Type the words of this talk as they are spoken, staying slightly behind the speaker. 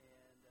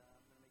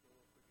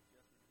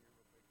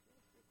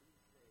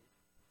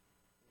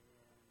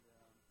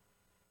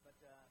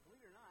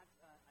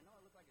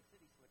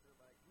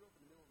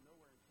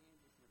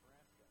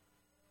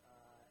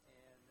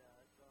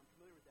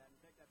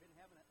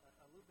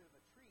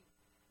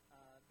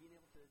being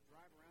able to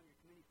drive around your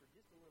community for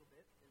just a little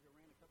bit as I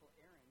ran a couple of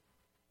errands.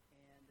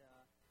 And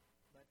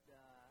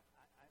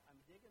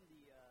I'm digging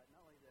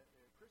not only the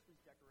Christmas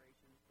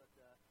decorations, but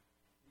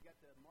you got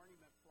the Marty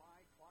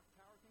McFly clock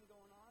tower thing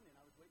going on, and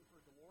I was waiting for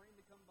a DeLorean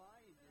to come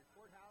by in the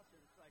courthouse, and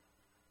it's like,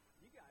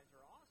 you guys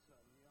are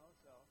awesome,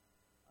 So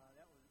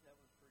that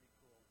was pretty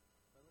cool.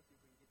 But let's see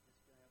if we can get this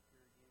guy up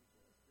here again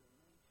just to make sure.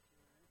 And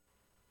just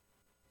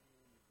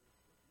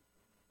looking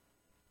for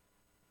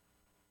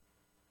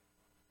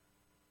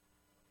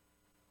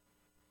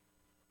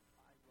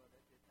I love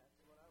it. That's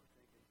what I was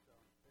thinking. So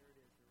there it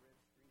is, the red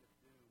screen of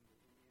doom, the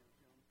Indiana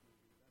Jones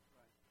movie. That's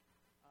right.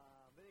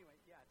 But anyway,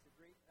 yeah, it's a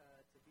great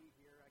to be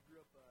here. I grew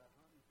up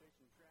hunting,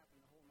 fishing,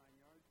 trapping, the whole 9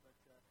 yards. But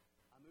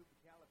I moved to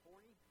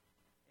California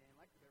and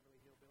like the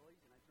Beverly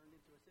Hillbillies, and I turned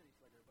into a city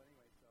slicker. But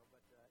anyway,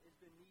 it's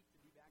been neat to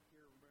be back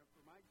here.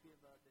 Reminds me of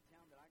the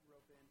town that I grew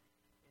up in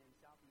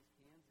southeast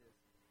Kansas.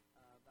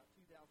 About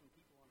 2,000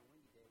 people on a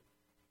windy day,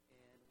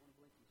 and one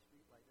blinking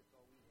street light. That's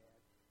all we had.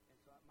 And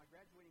so my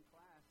graduating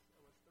class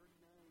was 39.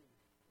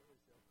 It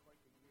was quite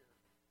the year.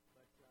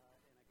 But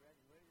and I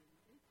graduated in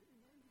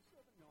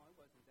 1897. No, I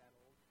wasn't that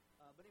old.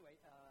 But anyway,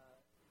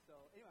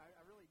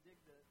 I really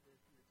dig the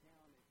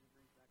town. It just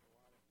brings back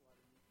a lot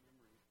of neat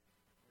memories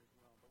as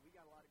well. But we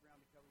got a lot of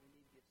ground to cover. We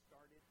need to get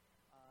started.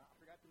 I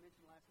forgot to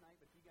mention last night,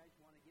 but if you guys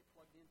want to get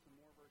plugged into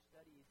more of our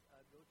studies,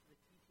 go to the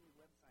teaching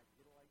website,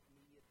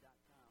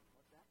 getalifemedia.com.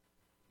 What's that?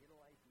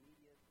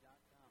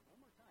 getalifemedia.com. One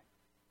more time,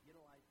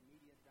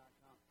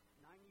 getalifemedia.com.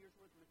 9 years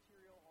worth of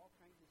material, all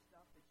kinds of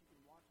stuff that you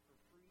can watch for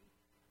free.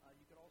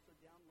 You could also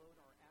download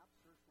our app,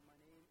 search for my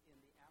name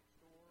in the App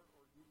Store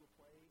or Google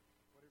Play,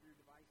 whatever your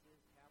device is,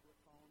 tablet,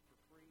 phone, for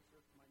free.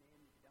 Search for my name.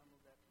 You can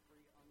download that for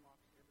free.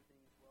 Unlocks everything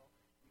as well.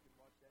 You can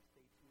watch that.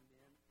 Stay tuned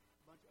in.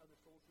 A bunch of other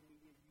social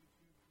media,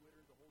 YouTube,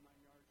 Twitter, the whole 9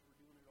 yards. We're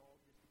doing it all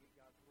just to get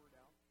God's word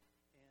out.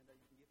 And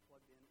you can get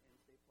plugged in and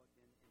stay plugged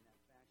in that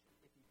fashion.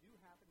 If you do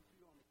happen to,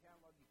 on the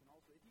catalog, you can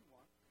also, if you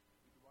want,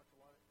 you can watch a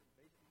lot of,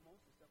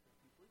 most of the stuff is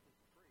completely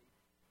for free.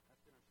 That's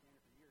been our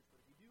standard for years.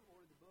 But if you do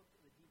order the books or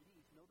the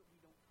DVDs, know that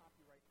we don't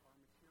copyright our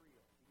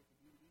material. You get the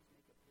DVDs,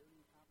 make 1 billion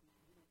copies.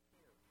 We don't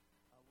care.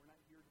 We're not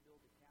here to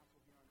build a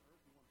castle here on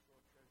earth. We want to store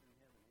a treasure in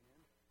heaven.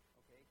 Amen?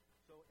 Okay?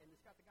 So, and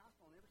it's got the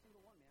gospel on every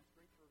single one, man.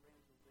 Straight for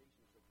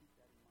evangelization. So keep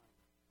that in mind.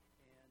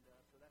 And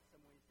so that's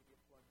some ways to get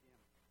plugged in.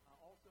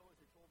 Also, as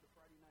I told the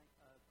Friday night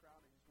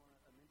crowd, I just want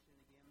to mention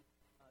it again.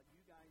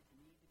 You guys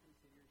need to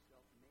consider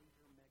yourself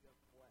major, mega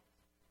blessed.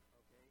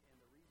 Okay?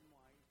 And the reason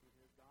why is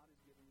because God has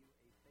given you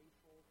a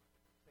faithful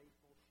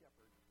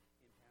shepherd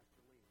in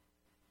Pastor Lee.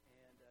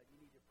 And you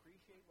need to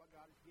appreciate what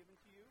God has given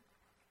to you.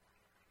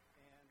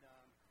 And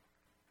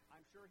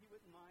I'm sure he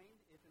wouldn't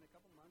mind if in a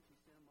couple months you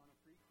sent him on a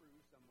free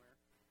cruise somewhere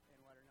and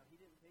let her know. He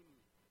didn't pay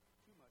me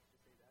too much to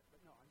say that, but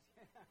no,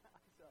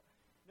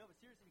 no, but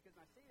seriously, because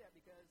I say that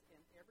because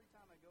every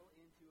time I go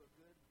into a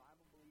good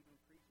Bible-believing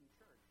preaching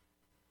church,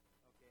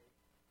 okay,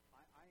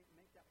 I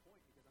make that point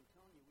because I'm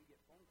telling you, we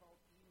get phone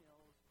calls,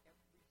 emails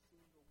every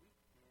single week,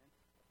 man,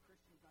 of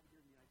Christians not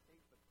here in the United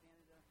States, but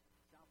Canada,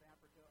 South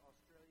Africa,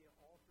 Australia,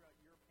 all throughout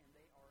Europe, and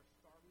they are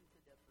starving to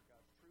death for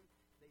God's truth.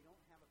 They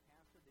don't have a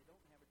pastor. They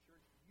don't have a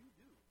church. You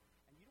do.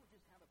 And you don't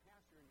just have a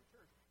pastor in the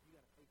church. You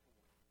got a faithful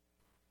one.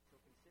 So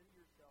consider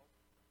yourself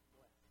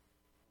blessed.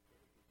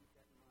 Okay? And keep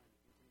that in mind.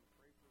 Continue to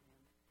pray for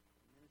him,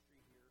 the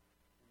ministry here,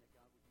 and that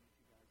God would use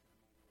you guys in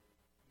a mighty way,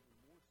 even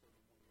more so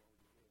than what he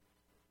already did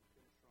as we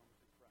finish strong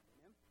with this Friday.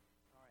 Amen?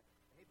 All right.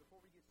 Hey,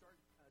 before we get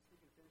started,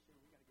 speaking of finishing,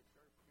 we got to get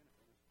started if we're going to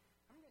finish.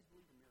 How many of you guys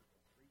believe in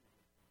miracles? Raise your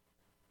hand.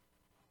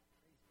 Oh,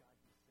 praise God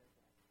you said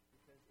that.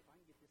 Because if I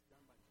can get this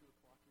done by 2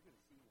 o'clock, you're going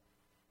to see one.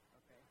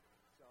 Okay?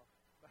 So,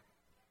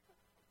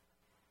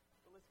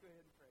 but let's go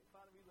ahead and pray.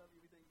 Father, we love you.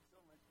 We thank you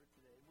so much for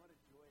today. And what a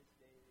joyous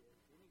day it is.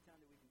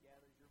 Anytime that we can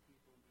gather as your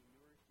people and be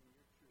nourished in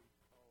your truth,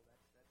 oh,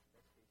 that's the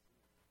best case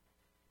scenario.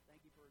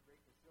 Thank you for a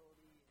great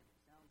facility and a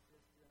sound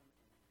system,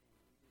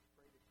 and we just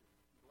pray that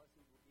your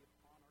blessings will be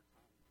upon our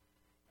time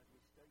as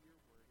we study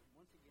your word. And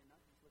once again,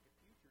 not just look at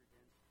future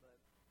events, but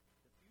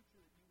the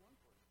future that you won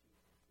for us,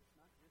 Jesus. It's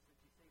not just that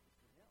you saved us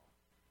from hell.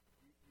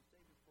 You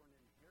saved us for an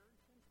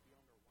inheritance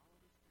beyond our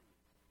wildest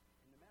dreams.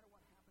 And no matter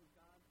what happens,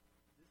 God,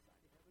 this side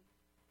of heaven,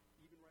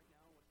 even right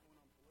now, what's going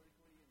on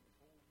politically and this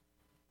whole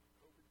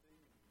COVID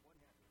thing and what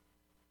have you,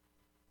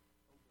 oh God,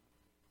 please,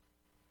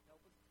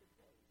 help us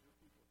today as your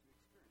people to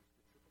experience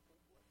the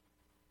triple-fold blessing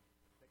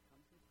that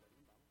comes from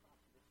studying Bible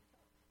prophecy that you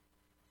tell us,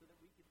 so that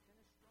we could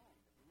finish strong,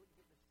 that we wouldn't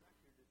get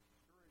distracted or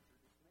discouraged or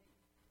dismayed.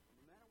 And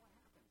no matter what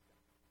happens,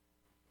 God,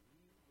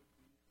 we would be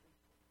faithful,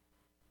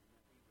 and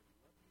that we would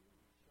love you,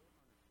 and show it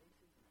on our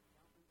faces and our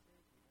countenances.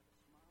 We'd have a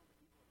smile that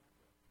people would have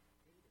to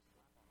pay to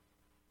slap off,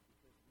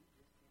 because we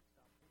just can't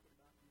stop thinking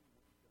about you and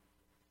what you've done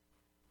for us.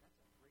 That's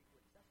a great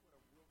witness. That's what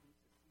our world needs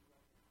to see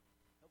right now.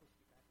 Help us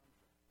get back on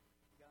track.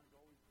 God, as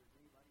always, if there's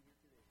anybody here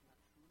today that's not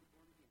truly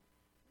born again,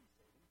 please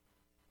save them.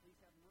 Please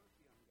have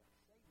mercy on them, God.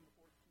 Save them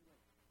before it's too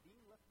late.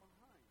 Being left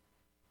behind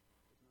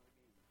is not a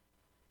game.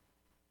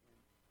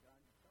 And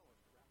God, you tell us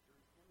the rapture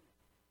is imminent.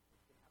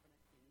 It can happen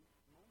at any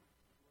moment.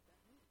 Is what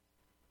that means.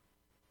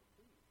 So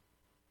please,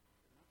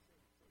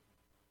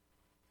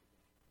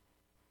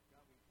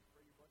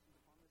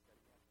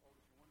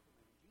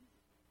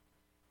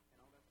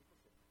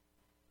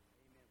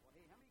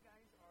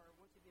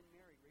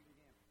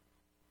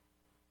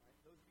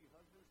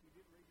 you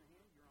didn't raise your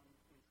hand,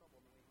 you're in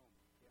trouble on the way home.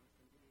 Okay, I'm just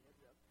going to give you a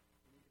heads up.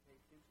 You need to pay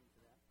attention to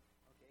that.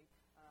 Okay,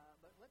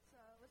 but let's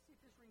see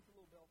if this rings a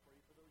little bell for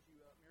you, for those of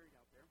you married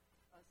out there.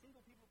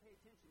 Single people, pay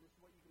attention. This is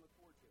what you can look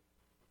forward to.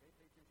 Okay,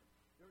 pay attention.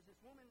 There was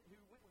this woman who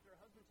went with her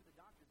husband to the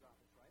doctor's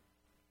office, right?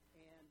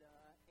 And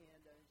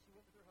she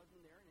went with her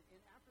husband there,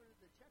 and after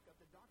the checkup,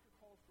 the doctor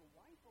calls the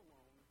wife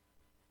alone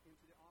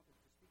into the office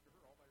to speak to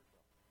her all by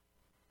herself.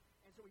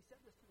 And so he said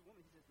this to the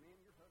woman. He says, "Ma'am,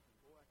 your husband,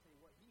 boy, I tell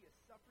you what, he is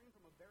suffering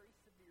from a very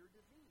severe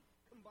disease,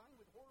 combined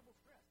with horrible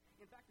stress.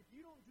 In fact, if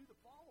you don't do the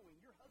following,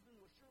 your husband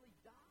will surely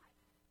die."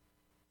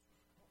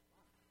 Oh,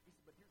 wow. He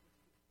said, "But here's what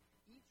you do.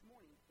 Each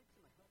morning, fix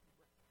him a healthy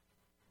breakfast.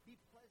 Be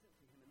pleasant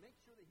to him and make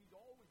sure that he's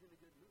always in a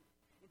good mood.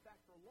 In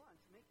fact, for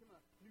lunch, make him a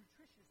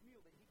nutritious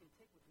meal that he can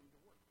take with him to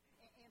work.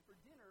 And for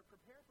dinner,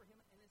 prepare for him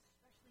an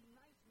especially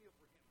nice meal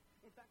for him.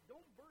 In fact,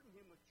 don't burden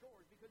him with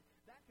chores because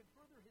that could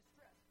further his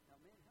stress." Now,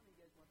 man, how many of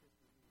you guys want this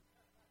disease?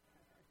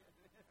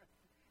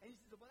 And he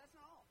says, "Well, that's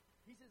not all."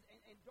 He says,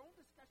 and don't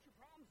discuss your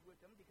problems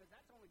with him because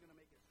that's only going to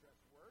make his stress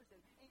worse.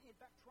 And in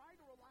fact, try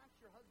to relax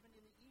your husband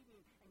in the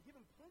evening and give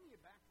him plenty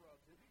of back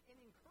rubs and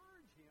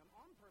encourage him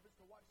on purpose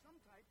to watch some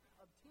type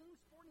of team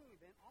sporting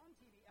event on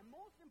TV. And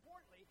most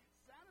importantly,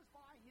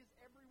 satisfy his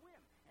every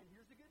whim. And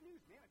here's the good news,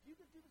 man. If you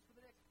could do this for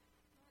the next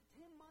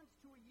 10 months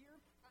to a year,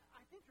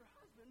 I think your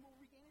husband will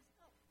regain his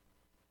health."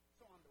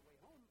 So on the way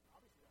home,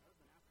 obviously the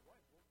husband asked the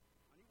wife, "Well,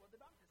 honey, what did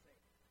the doctor say?"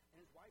 And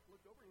his wife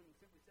looked over him and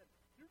simply said,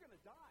 "You're going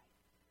to die."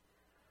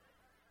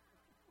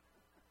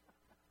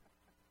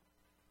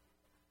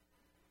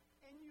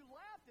 And you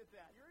laughed at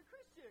that. You're a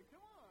Christian.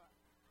 Come on.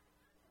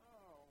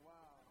 Oh,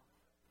 wow.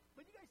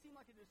 But you guys seem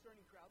like a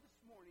discerning crowd this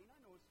morning. I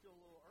know it's still a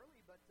little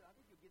early, but I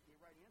think you'll get the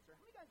right answer.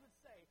 How many guys would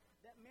say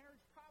that marriage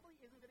probably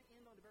isn't going to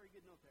end on a very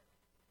good note there?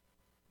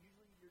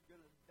 Usually you're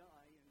going to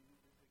die, and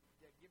there's a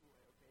dead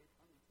giveaway, okay?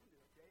 Pun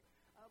intended, okay?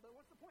 But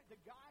what's the point? The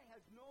guy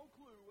has no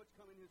clue what's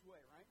coming his way,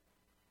 right?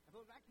 And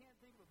folks, I can't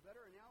think of a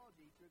better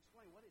analogy to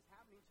explain what is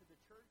happening to the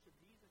Church of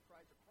Jesus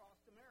Christ across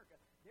America,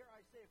 dare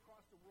I say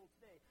across the world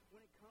today,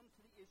 when it comes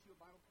to the issue of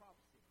Bible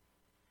prophecy.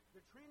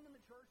 The trend in the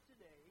church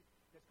today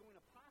that's going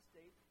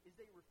apostate is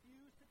they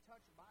refuse to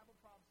touch Bible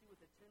prophecy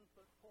with a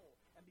 10-foot pole.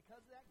 And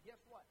because of that,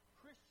 guess what?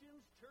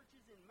 Christians,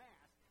 churches en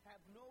masse,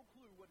 have no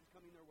clue what is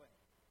coming their way.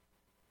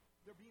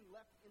 They're being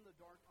left in the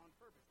dark on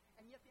purpose.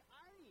 And yet the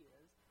irony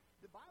is,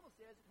 the Bible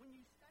says when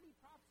you study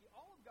prophecy,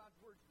 all of God's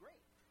word's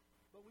great.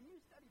 But when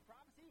you study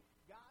prophecy,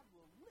 God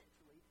will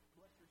literally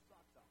bless your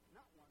socks off.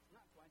 Not once,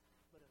 not twice,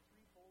 but a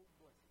threefold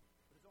blessing.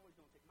 But as always,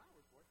 don't take my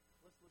word for it.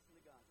 Let's listen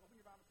to God. Open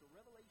your Bibles to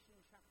Revelation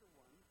chapter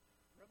 1.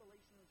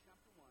 Revelation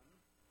chapter 1,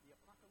 the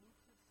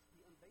apocalypse,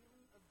 the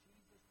unveiling of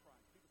Jesus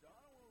Christ. People say,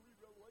 "I don't want to read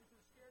Revelation,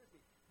 it scares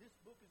me." This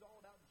book is all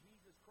about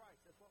Jesus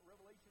Christ. That's what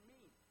Revelation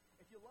means.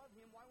 If you love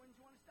him, why wouldn't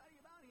you want to study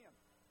about him?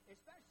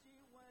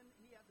 Especially when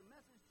he has a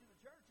message to the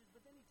churches,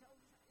 but then he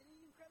tells us an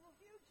incredible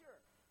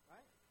future,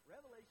 right?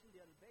 Revelation,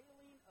 the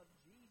unveiling of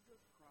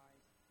Jesus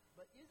Christ.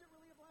 But is it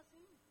really a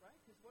blessing, right?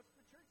 Because what's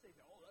the church say?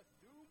 "Oh, that's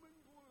doom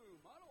and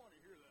gloom. I don't want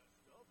to hear that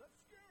stuff. That's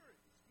scary."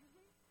 Excuse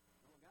me?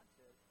 No, what God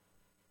says.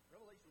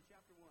 Revelation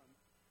chapter 1,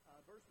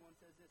 verse 1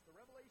 says this, "The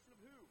revelation of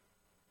who?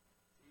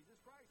 Jesus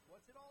Christ."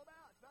 What's it all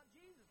about? It's about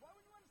Jesus. Why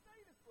would you want to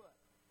study this book?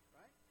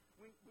 Right?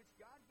 Which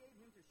God gave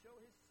him to show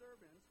his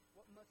servants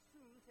what must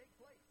soon take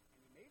place.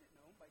 And he made it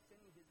known by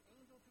sending his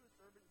angel to his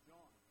servant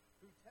John,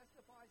 who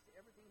testifies to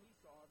everything he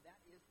saw.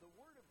 That is the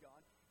word of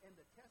God and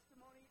the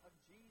testimony of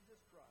Jesus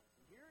Christ.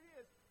 And here it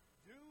is.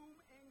 Doom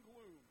and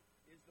gloom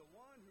is the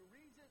one who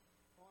reads it.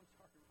 Oh, I'm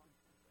sorry, wrong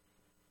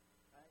translation.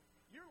 Right?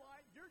 Your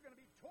life, you're going to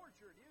be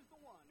tortured, is the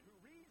one who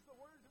reads the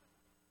words of it.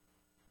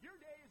 Your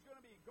day is going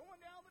to be going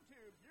down the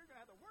tubes. You're going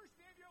to have the worst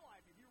day of your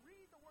life if you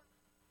read the word.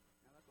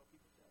 Now, that's what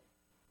people say.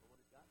 But what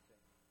does God say?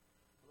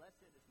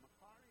 Blessed is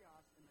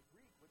makarios in the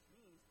Greek, which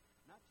means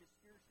not just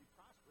spiritually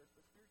prosperous,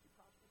 but spiritually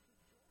prosperous with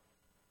joy.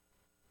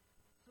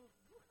 So,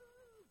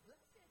 woohoo,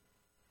 blessed.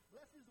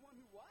 Blessed is the one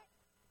who what?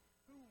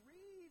 Who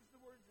reads the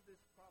words of this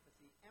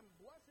prophecy, and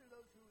blessed are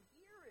those who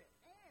hear it,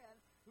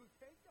 and who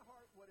take to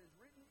heart what is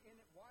written in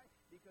it. Why?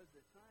 Because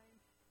the time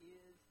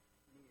is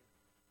near.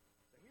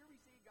 So here we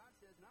see God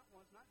says not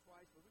once, not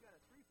twice, but we got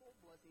a threefold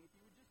blessing if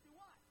you would just do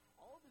what?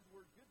 All of his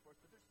word's good for us,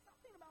 but there's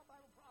something about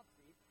Bible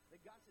prophecy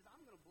that God says,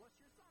 "I'm going to bless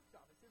your socks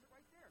off." It says it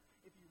right there.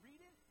 If you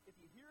read it, if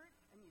you hear it,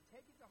 and you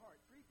take it to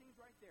heart, three things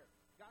right there.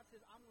 God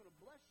says, "I'm going to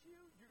bless you.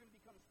 You're going to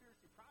become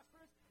spiritually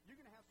prosperous. You're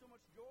going to have so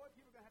much joy,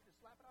 people are going to have to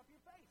slap it off your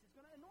face. It's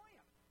going to annoy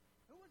them.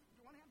 Do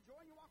you want to have joy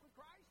in your walk with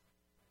Christ?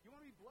 You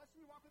want to be blessed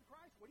in your walk with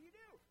Christ? What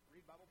do?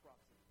 Read Bible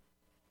prophecy.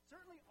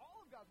 Certainly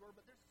all of God's word,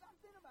 but there's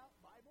something about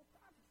Bible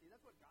prophecy.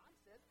 That's what God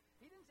says.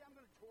 He didn't say, "I'm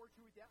going to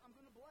torture you with that. I'm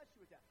going to bless you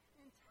with that."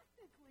 And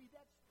technically,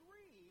 that's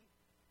three.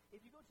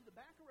 If you go to the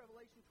back of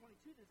Revelation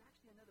 22, there's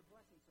actually another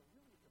blessing. So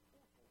really, it's a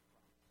fourfold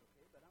promise,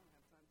 okay? But I don't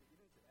have time to get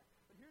into that.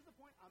 But here's the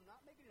point. I'm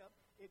not making it up.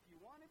 If you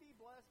want to be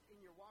blessed in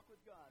your walk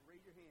with God,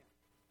 raise your hand.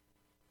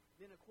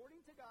 Then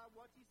according to God,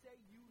 what's he say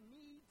you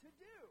need to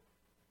do?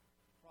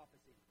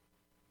 Prophecy.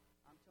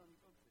 I'm telling you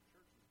folks, the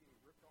church is getting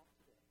ripped off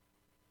today.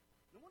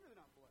 No wonder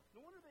they're not blessed.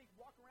 No wonder they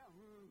walk around,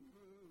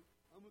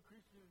 I'm a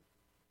Christian,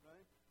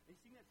 right? They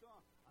sing that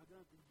song, I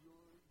got the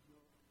joy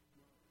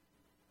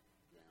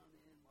down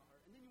in my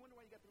heart. And then you wonder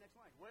why you got the next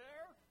line.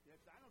 Where? Yeah,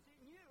 'cause I don't see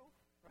it in you.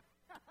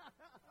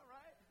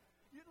 Right?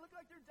 You look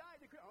like they're dying.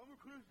 I'm a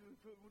Christian,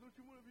 so don't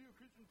you want to be a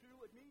Christian too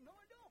like me? No,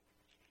 I don't.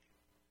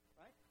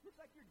 Right? Looks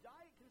like your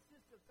diet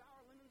consists of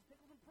sour lemons,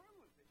 pickles, and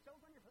prunes. It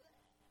shows on your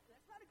face.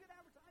 That's not a good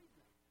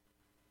advertisement.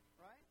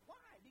 Right?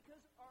 Why?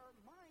 Because our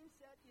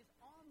mindset is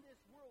on this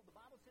world. The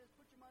Bible says,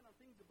 put your mind on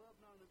things above,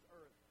 not on this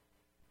earth.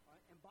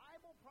 Right? And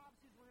Bible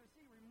prophecies we're going to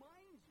see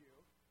reminds you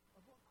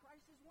of what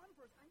Christ has won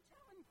for us. I'm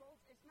telling you,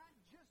 folks, it's not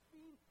just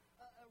being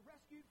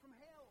rescued from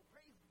hell.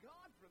 Praise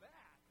God for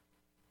that.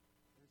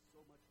 There's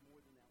so much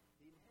more than that.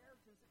 The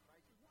inheritance that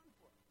Christ has won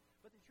for us.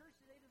 But the church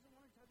today doesn't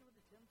want to touch it with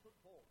a 10-foot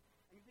pole.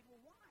 And you think,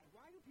 well, why?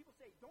 Why do people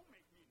say, don't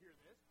make me hear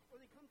this? Or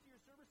they come to your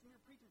service and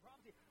you're preaching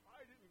prophecy.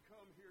 I didn't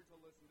come here to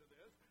listen to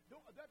this.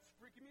 That's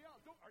freaking me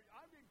out.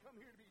 I didn't come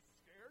here to be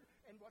scared.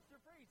 And what's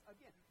their phrase?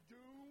 Again,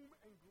 doom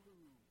and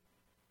gloom.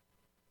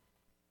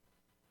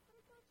 What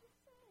did God just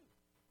say?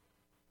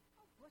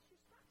 Oh, bless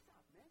your socks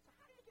off, man. So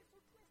how did it get so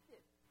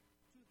twisted?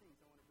 Two things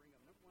I want to bring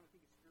up. Number one, I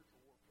think it's spiritual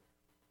warfare.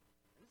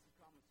 And this is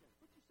common sense.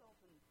 Put yourself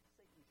in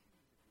Satan's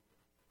shoes, if you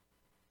will.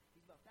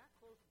 He's about that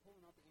close to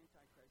pulling out the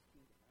Antichrist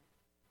kingdom, right?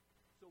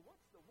 So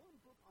what's the one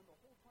book on the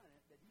whole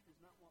planet that he does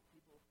not want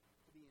people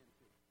to be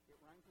into? It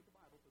rhymes with the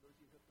Bible for those of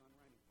you hooked on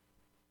rhyming.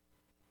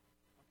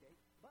 Okay?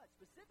 But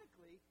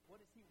specifically, what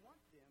does he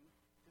want them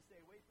to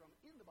stay away from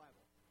in the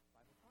Bible?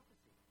 Bible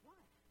prophecy. Why?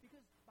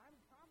 Because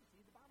Bible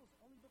prophecy, the Bible's the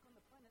only book on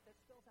the planet that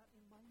spells out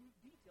in minute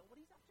detail what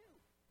he's up to.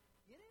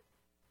 Get it?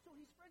 So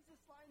he spreads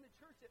this lie in the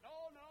church that,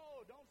 oh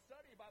no, don't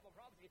study Bible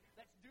prophecy.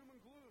 That's doom and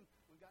gloom.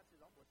 When God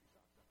says, I'll bless your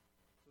socks off.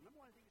 So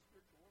number one, I think it's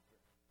spiritual warfare.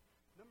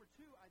 Number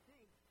two, I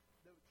think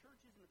the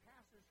churches and the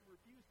pastors who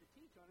refuse to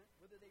teach on it,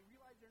 whether they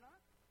realize it or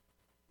not,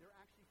 they're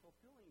actually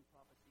fulfilling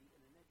prophecy in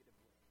a negative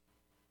way.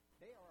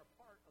 They are a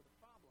part of the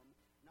problem,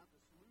 not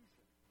the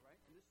solution, right?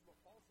 And this is what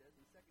Paul says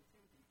in 2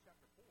 Timothy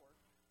chapter 4,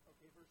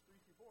 okay, verse 3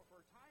 through 4. For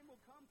a time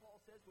will come,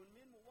 Paul says, when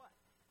men will what?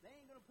 They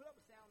ain't going to put up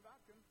a sound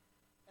doctrine.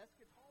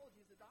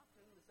 Eschatology is the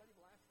doctrine, the study of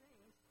last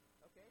things,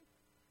 okay?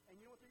 And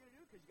you know what they're going to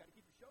do? Because you got to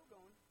keep the show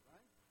going,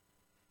 right?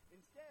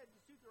 Instead, to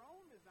suit their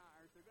own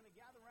desires, they're going to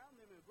gather around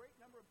them a great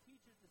number of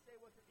teachers to say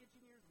what their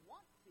itching ears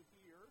want to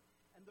hear,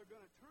 and they're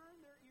going to turn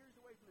their ears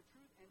away from the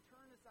truth and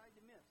turn aside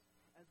to myths.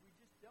 As we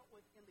just dealt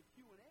with in the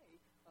Q&A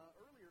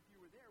earlier, if you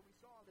were there, we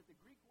saw that the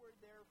Greek word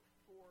there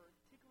for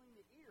tickling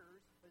the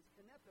ears is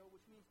kinetho,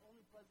 which means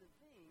only pleasant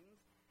things,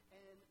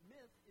 and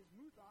myth is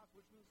muthos,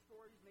 which means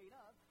stories made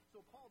up.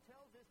 So Paul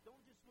tells us, don't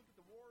just look at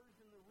the wars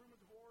and the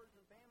rumors of wars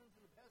and famines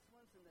and the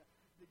pestilence and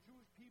the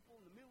Jewish people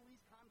and the Middle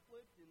East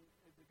conflict and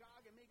the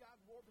Gog and Magog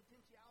war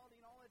potentiality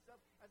and all that stuff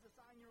as a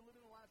sign you're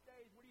living in the last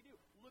days. What do?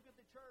 Look at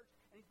the church.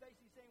 And he's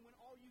basically saying when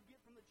all you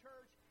get from the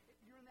church,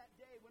 you're in that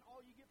day, when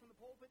all you get from the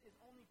pulpit is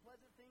only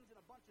pleasant things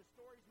and a bunch of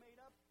stories made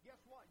up, guess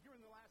what? You're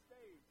in the last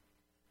days.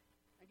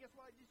 And guess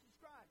what I just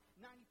described?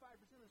 95%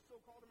 of the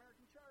so-called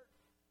American church.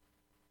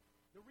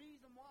 The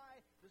reason why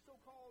the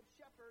so-called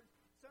shepherds,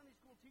 Sunday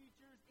school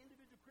teachers,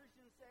 individual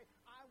Christians say,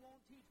 I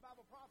won't teach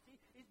Bible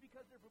prophecy, is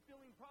because they're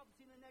fulfilling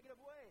prophecy in a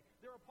negative way.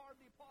 They're a part of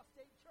the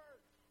apostate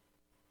church.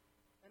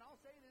 And I'll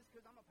say this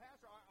because I'm a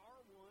pastor, I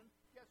are one.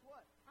 Guess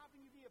what? How can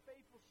you be a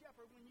faithful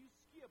shepherd when you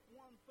skip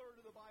 1/3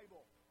 of the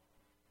Bible?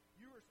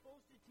 You are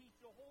supposed to teach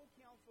the whole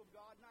counsel of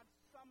God, not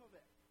some of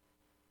it.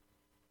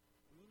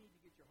 And you need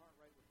to get your heart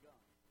right with God.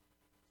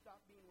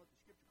 Stop being what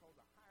the Scripture calls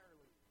a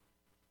hireling.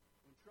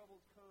 When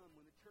troubles come,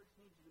 when the church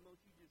needs you the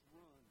most, you just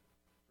run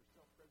for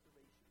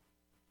self-preservation.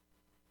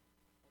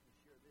 I'll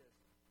just share this.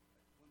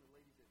 One of the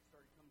ladies that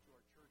started coming to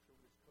our church over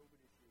this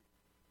COVID issue,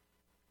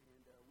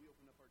 and we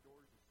opened up our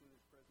doors as soon as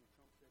President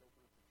Trump said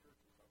open up the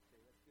churches. I'll say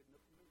that's good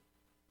enough for me.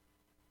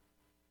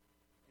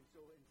 And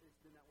so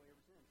it's been that way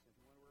ever since. If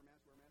you want to wear a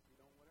mask, wear a mask. If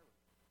you don't, whatever.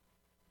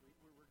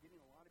 We're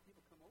getting a lot of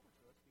people come over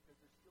to us because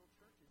there's still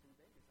churches in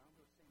Vegas. I don't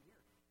know if it's the same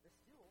here. There's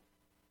still,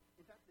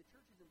 in fact, the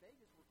churches in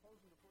Vegas were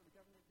closing before the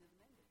government did the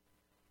mandate.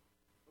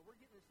 But we're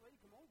getting this lady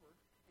come over,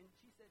 and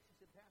she said,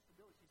 Pastor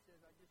Billy, she says,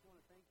 I just want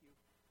to thank you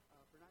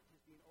for not just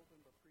being open,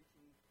 but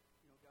preaching,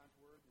 God's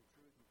word and the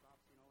truth and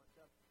prophecy and all that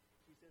stuff.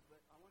 She says,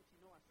 but I want you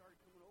to know I started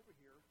coming over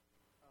here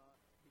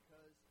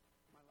because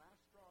my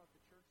last straw at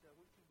the church that I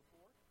went to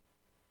before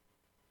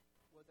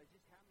was I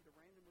just happened to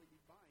randomly be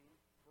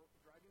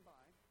driving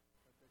by.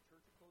 The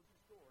church had closed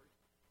its doors,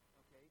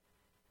 okay,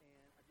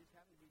 and I just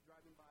happened to be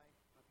driving by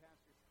my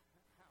pastor's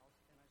house,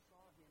 and I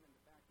saw him in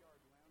the backyard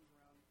lounge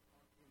around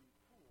in the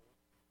pool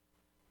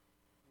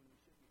when we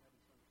should be having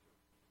Sunday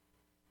service.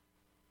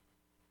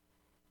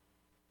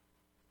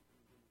 And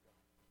then with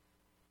God.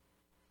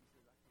 He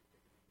says, I can't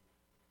take it anymore.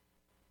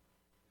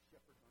 The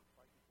shepherds aren't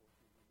fighting for us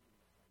when we need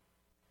to fight.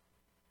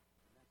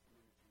 And that's the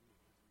man that you need.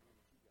 That's the man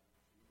that you got.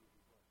 So you need to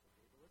be blessed,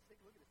 okay? But let's take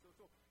a look at it.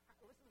 So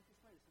let's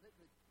explain this.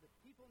 So the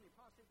people in the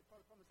apostate, the part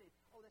of the problem, say,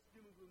 oh, that's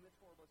doom and gloom, that's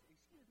horrible. I say,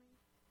 excuse me.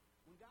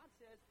 When God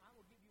says, I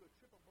will give you a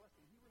triple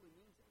blessing, he really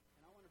means it.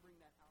 And I want to bring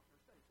that out in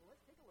our study. So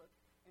let's take a look.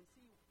 And and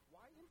see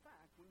why, in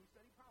fact, when you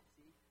study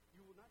prophecy,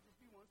 you will not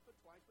just be once, but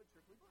twice, but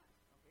triply blessed.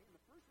 Okay? And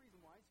the first reason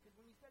why is because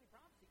when you study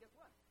prophecy, guess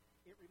what?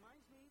 It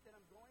reminds me that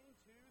I'm going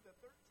to the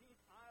 13th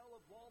aisle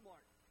of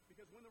Walmart.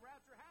 Because when the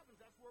rapture happens,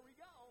 that's where we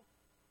go.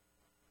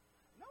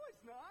 No,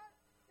 it's not.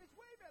 It's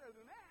way better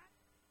than that.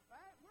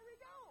 Right? Where we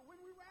go?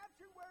 When we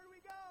rapture, where do we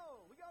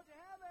go? We go to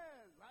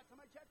heaven. Last time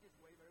I checked, it's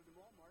way better than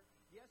Walmart.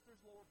 Yes, there's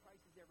lower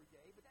prices every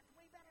day, but that's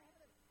way better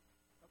heaven.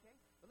 Okay?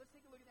 But let's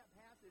take a look at that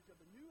passage of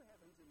the new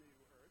heavens and the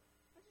new earth.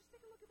 And just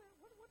take a look at that.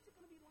 What's it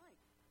going to be like?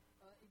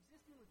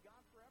 Existing with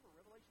God forever.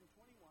 Revelation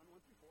 21,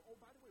 1 through 4. Oh,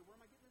 by the way, where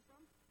am I getting this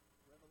from?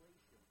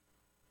 Revelation.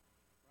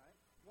 Right?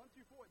 1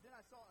 through 4. Then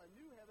I saw a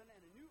new heaven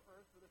and a new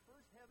earth, for the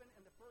first heaven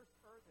and the first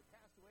earth had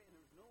passed away, and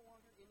there was no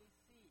longer any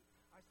sea.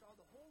 I saw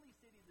the holy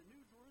city, the new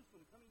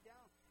Jerusalem, coming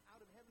down out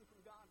of heaven from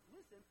God.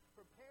 Listen,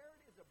 prepared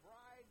as a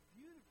bride,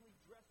 beautifully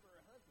dressed for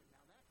her husband.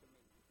 Now that's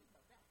amazing. Think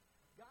about that.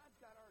 God's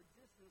got our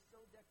existence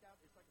so decked out,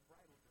 it's like a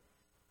bridal dress.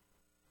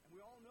 And we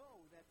all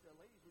know that,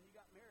 ladies, when you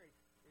got married,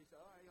 they say,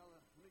 all right,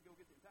 let me go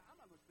get the... In fact, I'm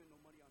not going to spend no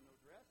money on no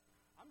dress.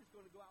 I'm just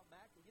going to go out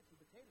back and get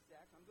some potato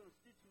sacks. I'm going to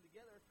stitch them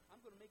together.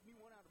 I'm going to make me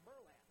one out of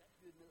burlap. That's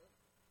good enough.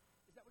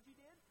 Is that what you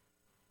did?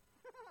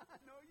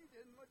 No, you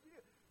didn't. What you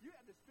did? You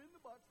had to spend the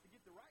bucks to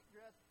get the right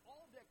dress,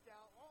 all decked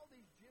out, all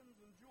these gems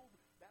and jewels.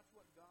 That's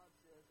what God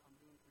says I'm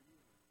doing for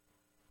you.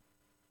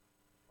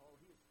 Oh,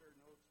 he has spared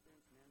no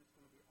expense, man. It's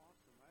going to be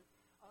awesome, right?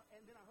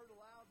 And then I heard a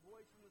loud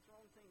voice from the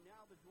throne saying,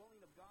 now the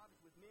dwelling of God is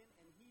with men,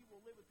 and he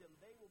will live with them.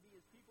 They will be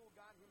his people.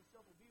 God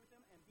himself will be with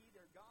them and be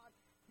their God.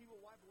 He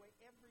will wipe away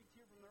every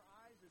tear from their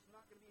eyes. There's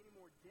not going to be any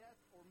more death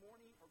or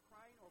mourning or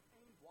crying or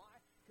pain. Why?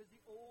 Because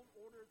the old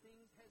order of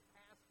things has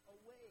passed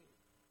away.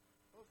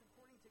 Folks,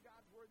 according to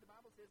God's word, the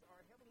Bible says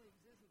our heavenly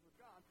existence with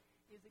God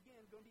is,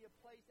 again, going to be a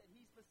place that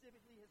he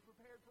specifically has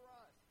prepared for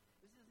us.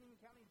 This isn't even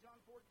counting John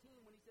 14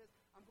 when he says,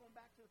 I'm going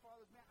back to the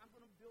Father's man. I'm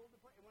going to build a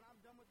place. And when I'm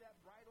done with that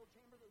bridal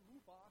chamber, the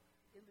Lupah,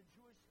 in the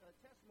Jewish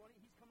testimony,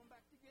 he's coming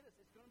back to get us.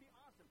 It's going to be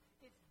awesome.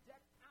 It's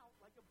decked out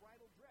like a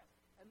bridal dress.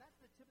 And that's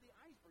the tip of the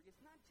iceberg.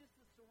 It's not just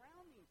the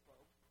surroundings,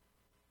 folks.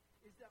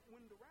 Is that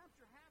when the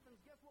rapture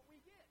happens, guess what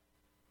we get?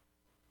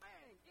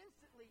 Bang!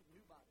 Instantly,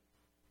 new bodies.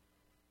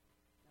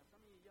 Now, some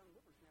of you young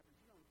whippersnappers,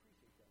 you don't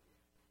appreciate that yet.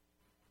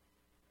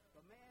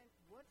 But man,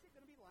 what's it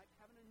going to be like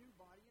having a new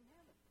body in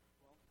heaven?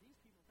 Well, these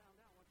people found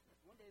out. Watch this.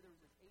 One day there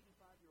was this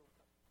 85-year-old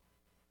couple.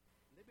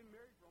 And they've been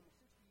married for almost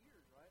 60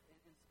 years, right?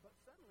 But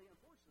suddenly,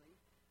 unfortunately,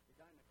 they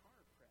died in a car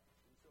crash.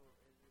 And so,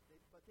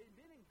 but they've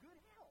been in good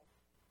health,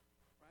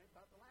 right?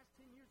 About the last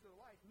 10 years of their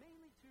life,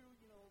 mainly to,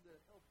 the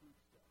health food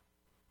stuff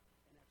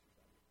and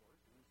exercise, of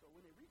course. And so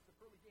when they reached the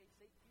pearly gates,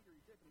 St. Peter,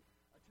 he took them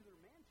to their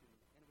mansion,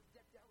 and it was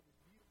decked out with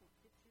this beautiful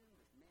kitchen,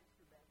 this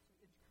master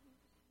bathroom, it's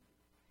jacuzzi.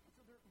 And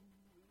so they're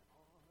oohing and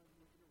ahhing,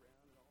 looking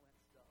around and all that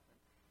stuff.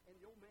 And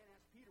the old man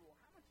asked Peter, well,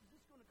 how much is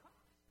this going to cost?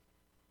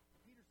 And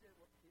Peter said,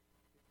 well,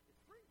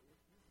 it's free.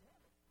 This is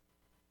heaven.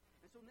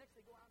 And so next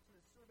they go out to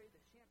survey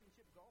the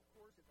championship golf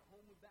course at the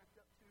home we backed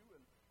up to,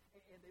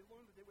 and they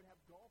learned that they would have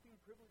golfing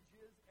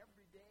privileges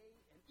every day,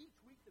 and each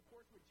week the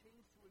course would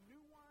change to a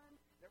new one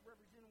that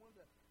represented one of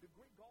the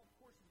great golf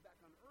courses back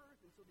on earth.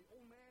 And so the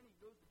old man, he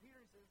goes to Peter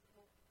and says,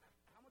 well,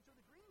 how much are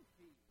the green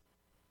fees?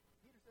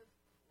 Peter says,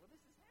 well, this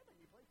is heaven.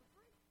 You play for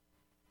free.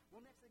 Well,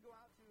 next they go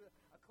out to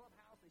a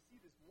clubhouse. They see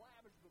this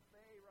lavish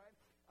buffet, right,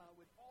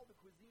 with all the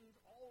cuisines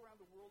all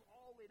around the world,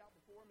 all laid out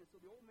before them. And so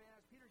the old man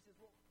asks Peter, he says,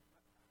 well,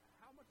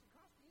 how much it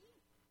cost to eat?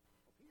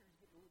 Well, Peter's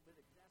getting a little bit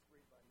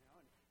exasperated by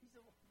now. And he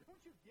said, well,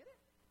 don't you get it?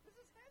 This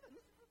is heaven.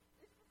 It's for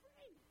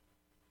free.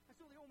 And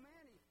so the old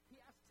man, he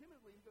asks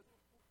timidly, he goes,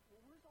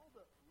 well, where's all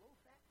the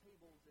low-fat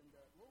tables and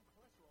the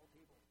low-cholesterol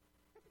tables?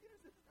 And Peter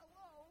says,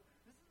 hello,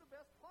 this is the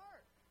best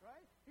part,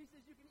 right? He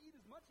says, you can eat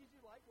as much as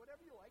you like,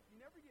 whatever you like. You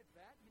never get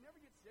fat. You never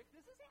get sick.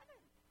 This is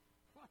heaven.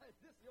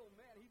 This old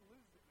man, he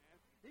loses it, man.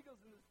 He goes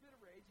into this fit of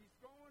rage. He's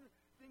throwing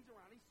things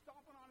around. He's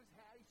stomping on his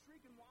hat. He's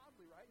shrieking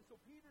wildly, right? And so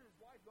Peter and his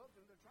wife go up to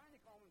him. They're trying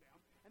to calm him down.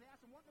 And they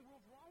ask him, what in the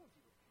world's wrong with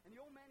you? And the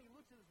old man, he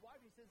looks at his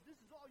wife and he says,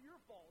 this is all your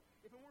fault.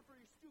 If it weren't for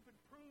your stupid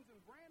prunes and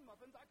bran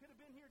muffins, I could have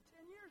been here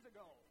 10 years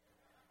ago.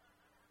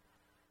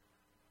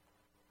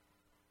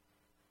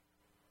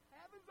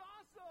 Heaven's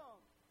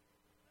awesome.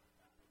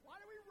 Why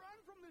do we run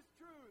from this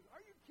truth?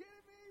 Are you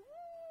kidding me?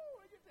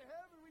 Woo! I get to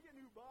heaven, we get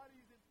new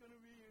bodies. It's going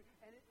to be,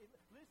 and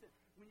listen,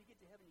 when you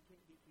get to heaven, you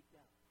can't get kicked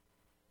out.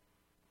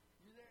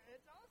 You're there.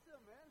 It's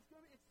awesome, man.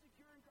 It's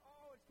secure and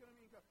it's going to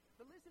be incredible.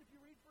 But listen, if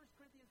you read 1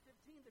 Corinthians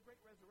 15, the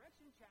great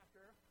resurrection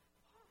chapter,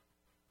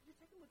 you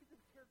take a look at the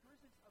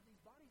characteristics of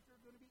these bodies.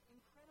 They're going to be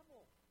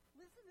incredible.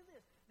 Listen to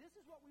this. This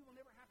is what we will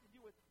never have to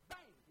deal with.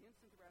 Bang! The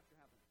instant the rapture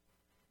happens.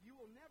 You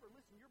will never,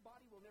 listen, your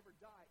body will never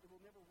die. It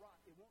will never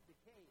rot. It won't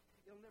decay.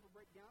 It'll never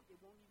break down. It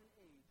won't even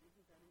age.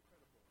 Isn't that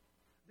incredible?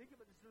 Think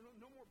of it. There's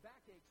no more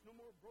backaches, no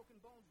more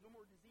broken bones, no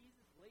more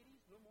diseases.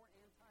 Ladies, no more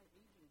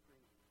anti-aging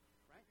cream,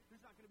 right?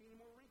 There's not going to be any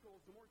more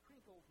wrinkles, no more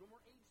crinkles, no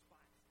more age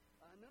spots.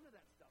 None of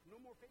that stuff. No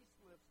more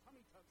facelifts,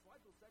 tummy tucks,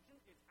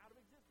 liposuction. It's out of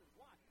existence.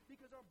 Why?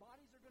 Because our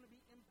bodies are going to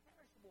be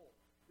imperishable.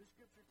 the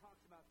scripture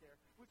talks about there,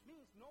 which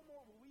means no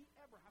more will we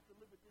ever have to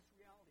live with this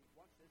reality.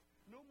 Watch this.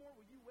 No more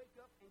will you wake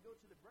up and go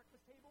to the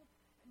breakfast table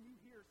and you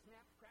hear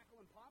snap,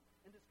 crackle, and pop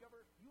and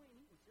discover you ain't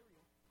eating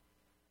cereal.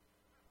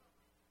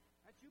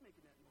 That's you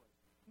making that noise.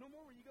 No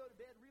more will you go to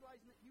bed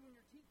realizing that you and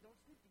your teeth don't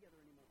sleep together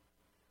anymore.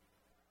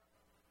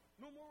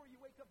 No more will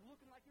you wake up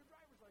looking like your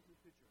driver's license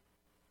picture.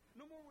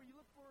 No more will you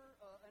look for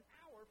an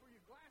hour for your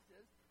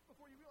glasses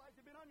before you realize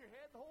they've been on your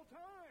head the whole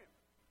time.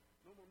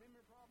 No more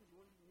memory problems. You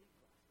won't even need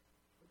glasses.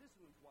 But this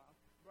one's wild,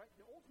 right?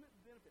 The ultimate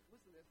benefit,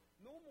 listen to this.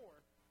 No more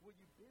will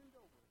you bend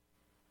over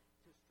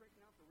to straighten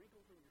out the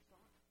wrinkles in your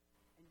socks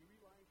and you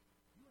realize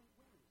you ain't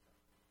wearing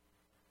socks.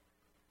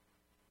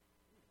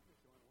 I'm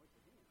just showing a waste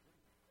of hands,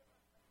 isn't it?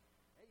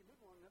 Hey, you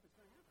live long enough, it's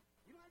going to happen.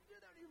 You don't have to do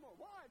that anymore.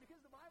 Why?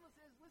 Because the Bible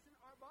says, listen,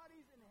 our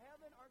bodies in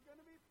heaven are going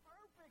to be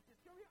perfect.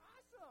 It's going to be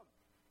awesome.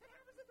 It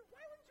happens.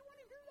 Why wouldn't you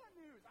want to hear that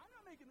news? I'm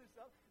not making this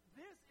up.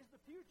 This is the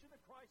future that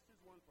Christ has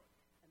won for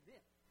us. And then,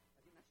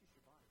 again, that's just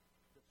your body.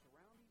 The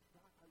surroundings,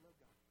 God, I love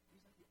God.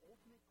 He's like the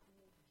ultimate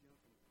cool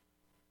gentleman.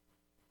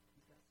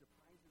 He's got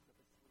surprises up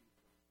his sleeve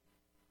for us.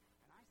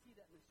 And I see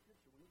that in the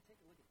scripture. When you take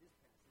a look at this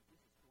passage,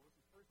 this is cool.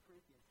 This is 1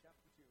 Corinthians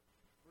chapter 2,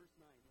 verse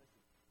 9. Listen,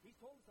 he's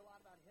told us a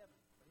lot about heaven,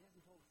 but he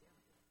hasn't told us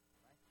everything.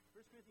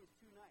 1 Corinthians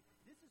 2:9.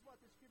 This is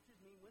what the scriptures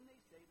mean when they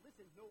say,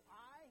 listen, no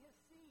eye has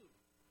seen,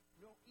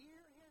 no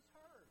ear has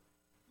heard.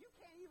 You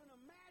can't even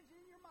imagine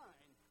in your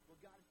mind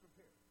what God has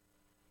prepared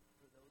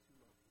for those who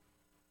love him.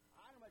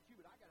 I don't know about you,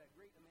 but I got a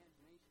great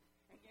imagination.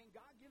 And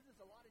God gives us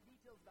a lot of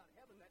details about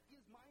heaven that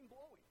is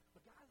mind-blowing.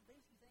 But God's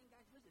basically saying,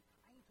 guys, listen,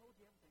 I ain't told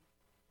you everything.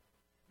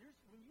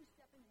 When you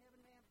step in heaven,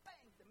 man,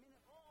 bang, the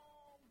minute,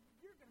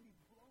 you're going to be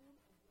blown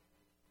away.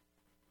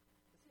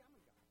 But see, I'm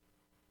a God.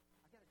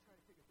 I got to try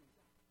to figure things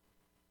out.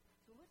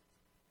 So let's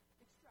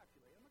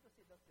extrapolate. I'm not going to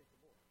say thus saith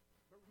the Lord.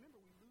 But remember,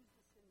 we lose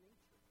the sin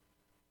nature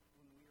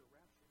when we are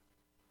raptured.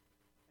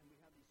 And we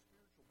have these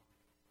spiritual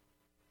bodies.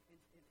 And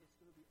it's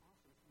going to be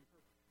awesome. It's going to be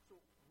perfect.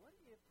 So what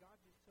if God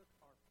just took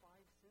our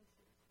 5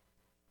 senses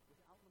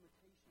without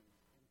limitations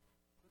and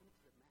put them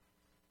to the max?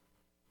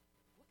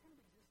 What kind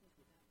of existence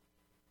would that be?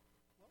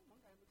 Well,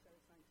 one guy looks at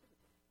it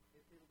scientifically.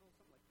 It'll go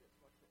something like this.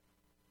 Watch this.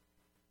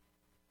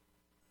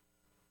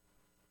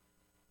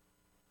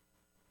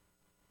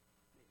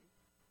 Maybe.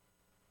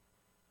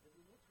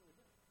 It looks really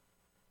good.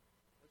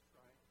 Let's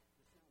try the sound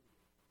again.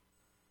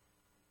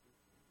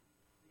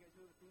 You guys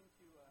know the theme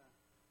to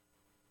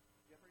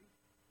Jeopardy?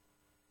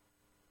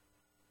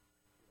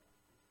 Yeah.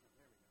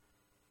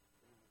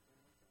 There we go.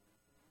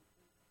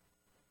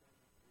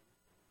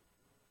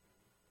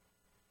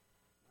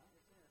 Well,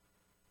 it's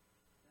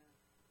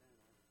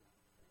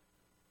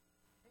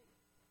there.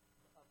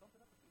 Hey, bump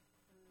it up a few.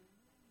 Let's try it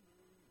again.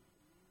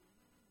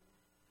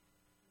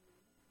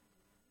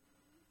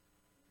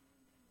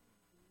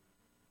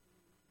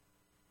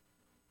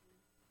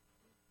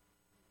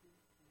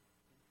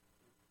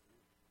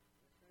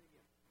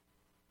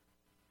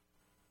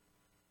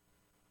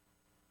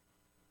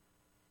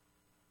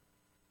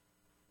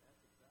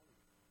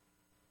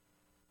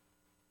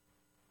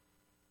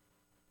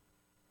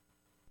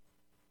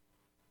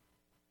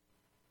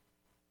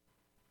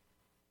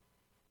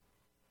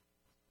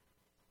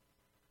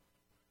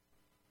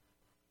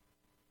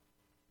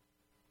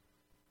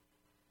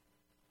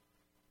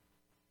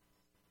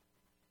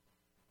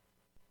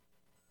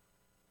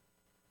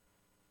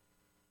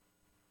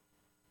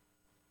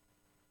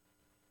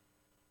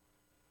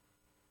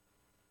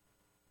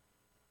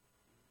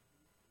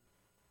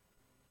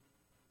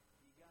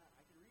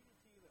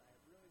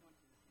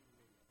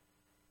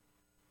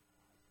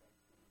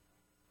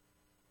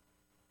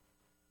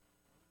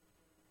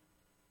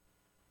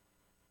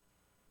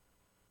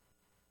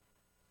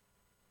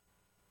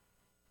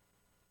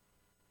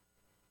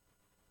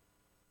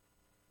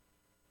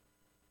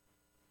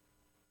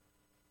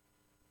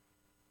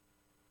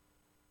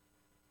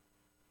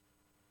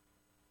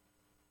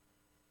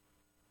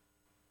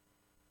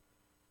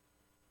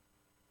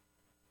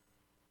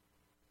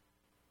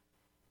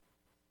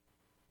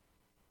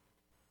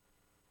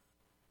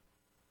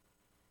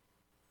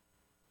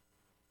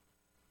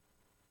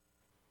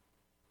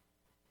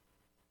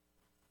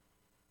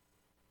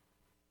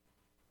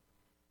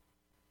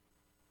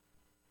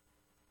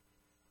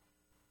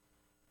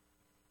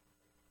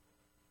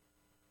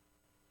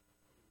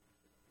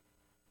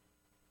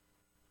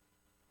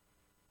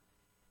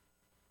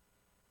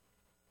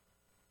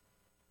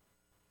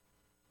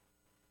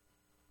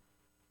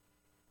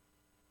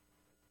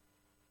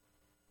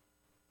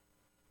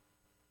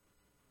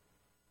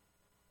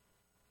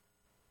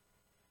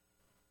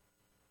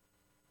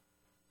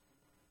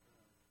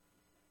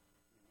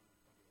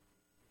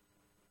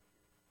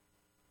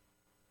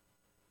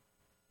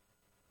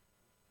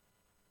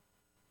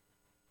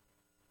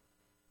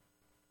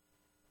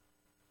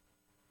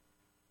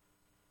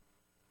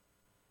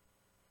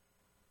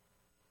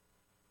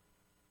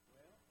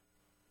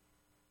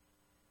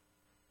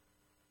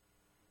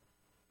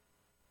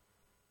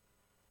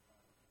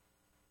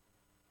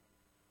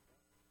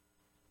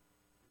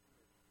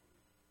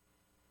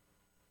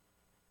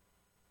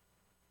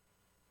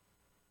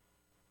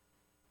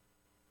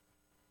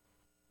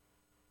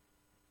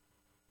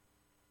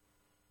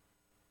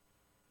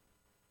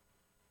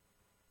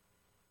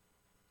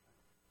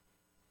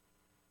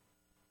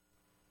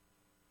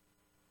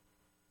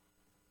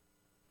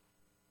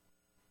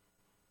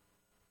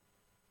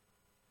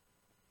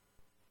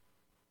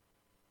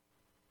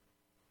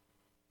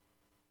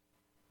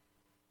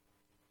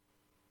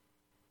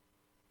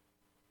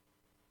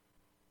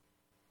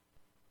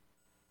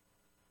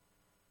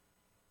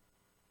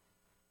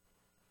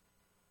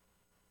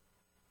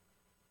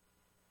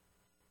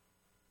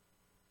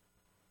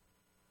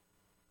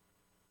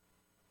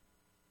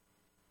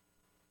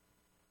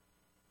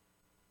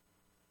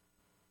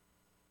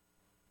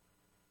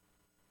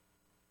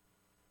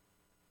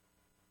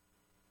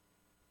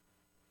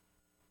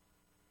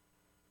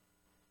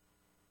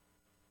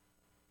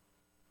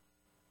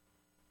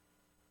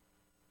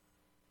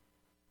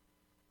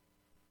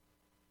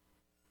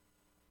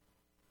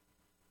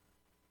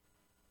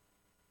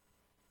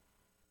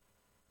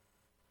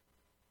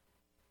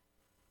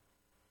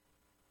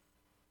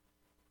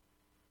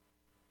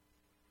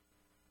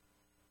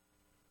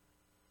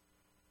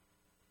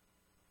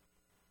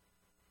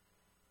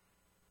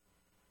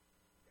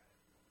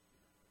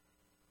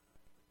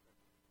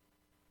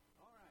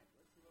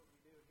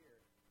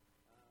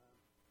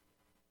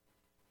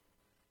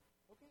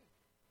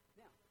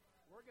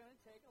 we're going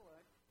to take a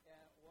look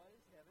at what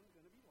is heaven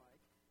going to be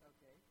like,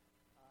 okay,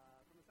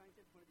 from a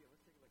scientific point of view.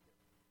 Let's take a look here.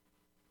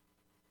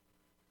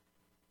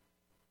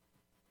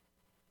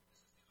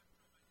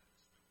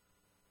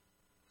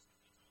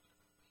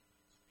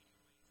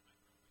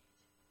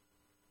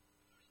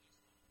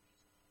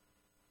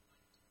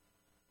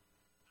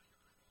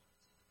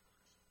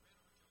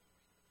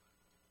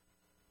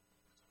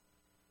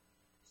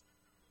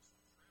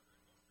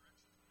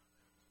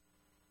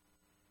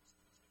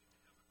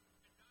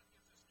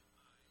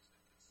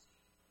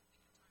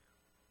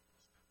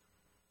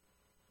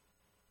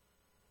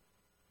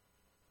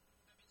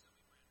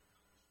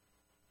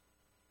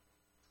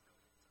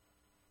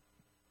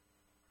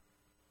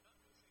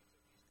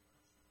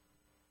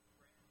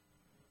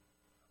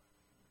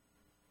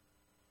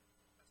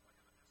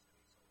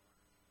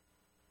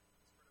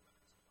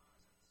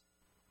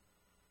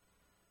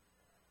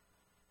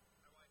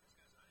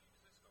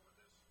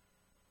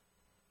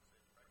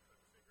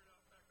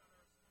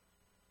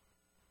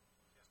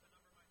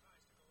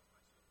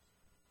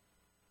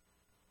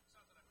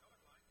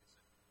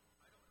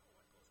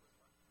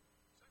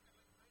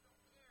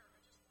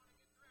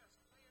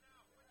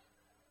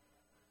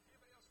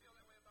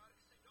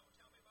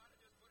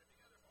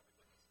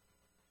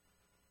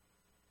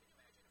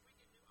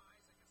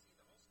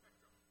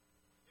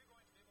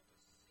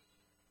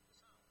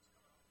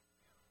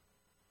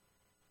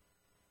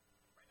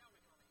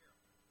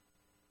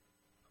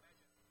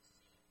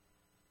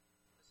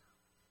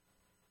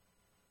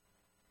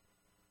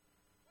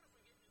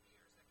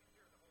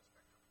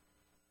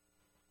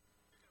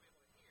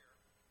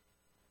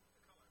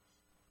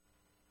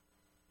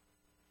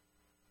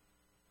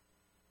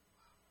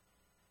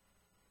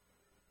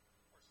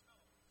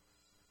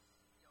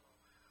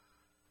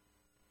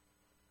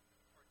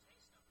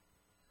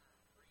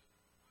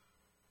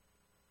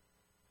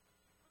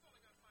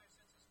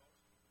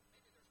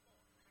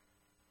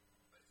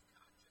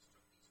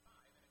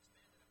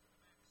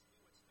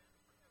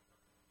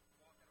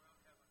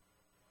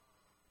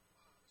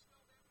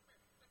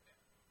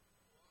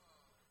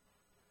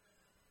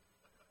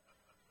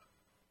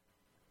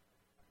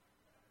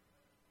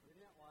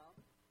 Isn't that wild?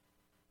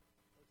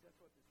 Folks, that's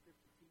what the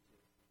Scripture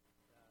teaches,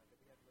 that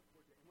we have to look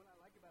forward to. And what I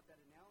like about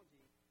that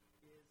analogy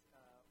is,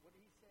 what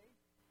did he say?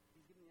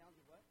 He's giving the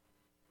analogy of what?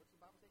 What's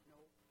the Bible say?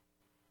 No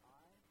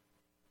eye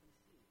can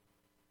see,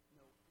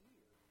 no ear can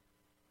hear.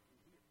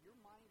 Your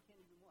mind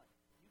can't even what?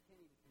 You can't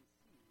even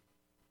conceive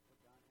what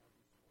God has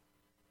in store.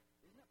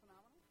 Isn't that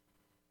phenomenal?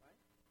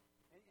 Right?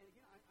 And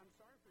again, I'm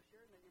sorry for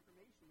sharing that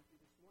information with you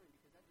this morning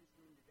because that just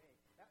ruined your day.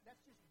 That's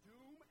just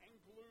doom and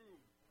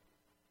gloom.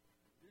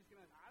 You're just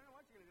gonna, I don't know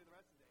what you're going to do the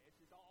rest of the day. It's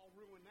just all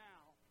ruined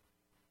now.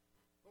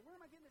 But where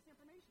am I getting this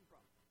information from?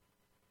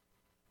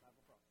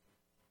 Bible prophecy.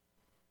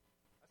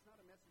 That's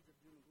not a message of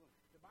doom and gloom.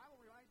 The Bible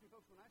reminds me,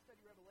 folks, when I study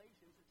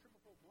Revelation, it's a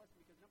triple-fold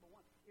blessing because, number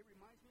one, it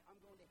reminds me I'm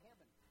going to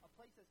heaven, a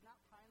place that's not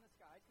pie in the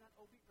sky. It's not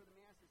opiate for the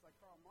masses like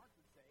Karl Marx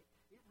would say.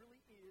 It really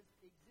is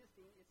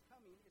existing. It's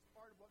coming. It's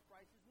part of what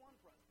Christ has won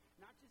for us.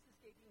 Not just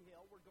escaping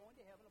hell. We're going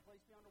to heaven, a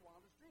place beyond the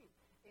wildest dream.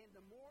 And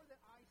the more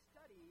that I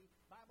study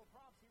Bible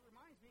prophecy, it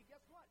reminds me, guess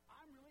what?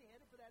 I'm really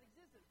headed for that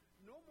existence.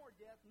 No more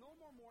death, no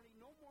more mourning,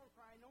 no more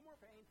crying, no more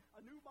pain,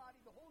 a new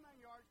body, the whole 9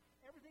 yards,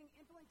 everything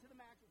infinitely to the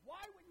max. Why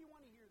wouldn't you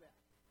want to hear that?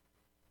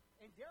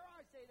 And dare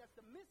I say that's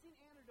the missing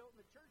antidote in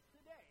the church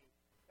today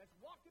that's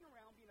walking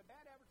around being a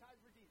bad advertiser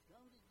for Jesus.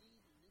 Come to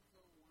Jesus. It's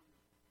so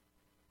wonderful.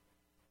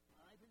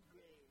 Life is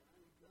great.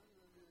 I'm going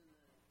to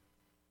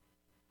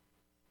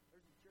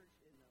There's a church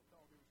in, with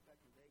all due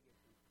respect, in Vegas,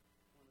 and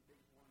one of the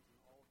biggest ones in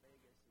all of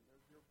Vegas, and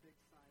their big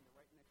sign, they're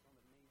right next on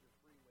the major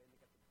freeway, and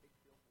they got the big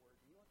billboard.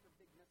 You know what their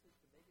big message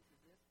to Vegas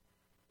is this?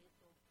 It's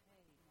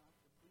okay not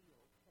to be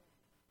okay.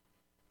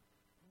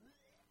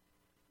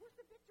 Where's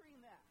the victory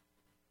in that?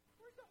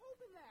 Where's the hope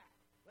in that?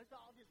 Let's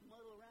all just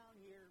muddle around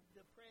here,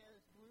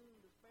 depressed,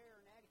 gloom, despair,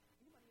 and agony.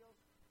 Anybody else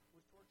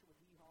was tortured with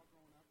hee-haw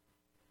growing up?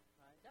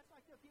 Right? That's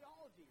like their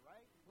theology,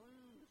 right?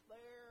 Gloom,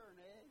 despair, and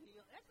agony.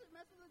 That's the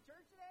message of the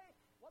church today.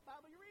 What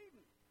Bible are you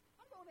reading?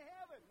 I'm going to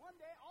heaven. One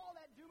day, all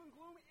that doom and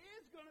gloom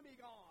is going to be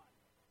gone.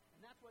 And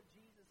that's what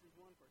Jesus has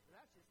won for us. So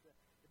that's just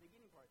the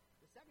beginning part.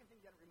 The second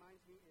thing that it reminds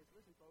me is,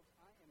 listen, folks,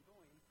 I am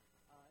going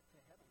to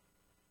heaven.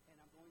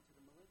 And I'm going to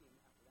the millennium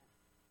after that.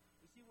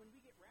 You see, when we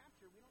get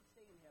raptured, we don't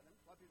stay in heaven.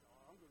 A lot of people say,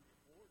 I'm going to get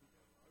bored in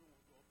heaven. I don't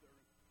want to go up there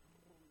and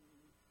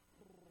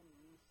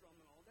strum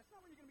and all. That's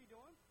not what you're going to be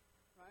doing,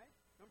 right?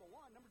 Number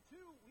one. Number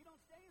two, we don't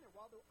stay in there.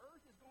 While the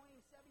earth is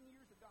going 7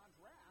 years of God's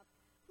wrath,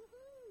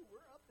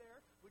 we're up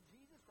there with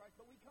Jesus Christ,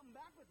 but we come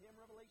back with him,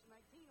 Revelation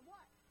 19, and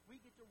what? We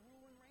get to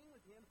rule and reign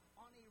with him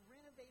on a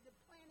renovated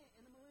planet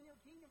in the millennial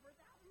kingdom for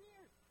 1,000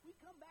 years. We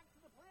come back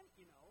to the planet,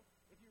 you know,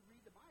 if you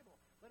read the Bible.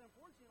 But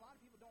unfortunately, a lot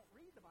of people don't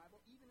read the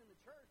Bible, even in the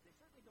church. They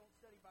certainly don't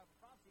study Bible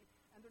prophecy,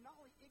 and they're not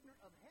only ignorant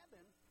of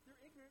heaven, they're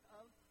ignorant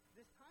of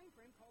this time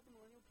frame called the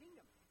millennial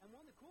kingdom. And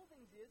one of the cool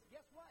things is,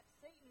 guess what?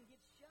 Satan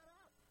gets shut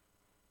up.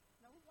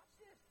 Now, watch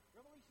this.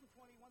 Revelation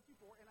 20,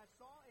 1-4, and I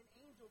saw an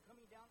angel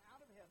coming down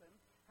out of heaven,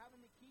 having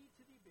the key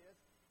to the abyss,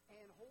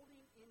 and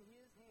holding in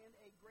his hand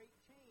a great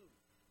chain.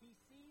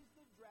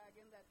 the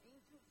dragon, that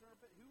ancient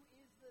serpent, who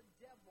is the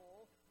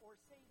devil or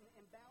Satan,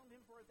 and bound him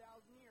for 1,000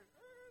 years.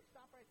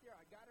 Stop right there.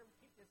 I got to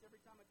keep this every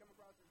time I come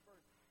across this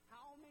verse.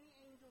 How many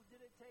angels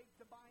did it take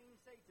to bind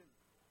Satan?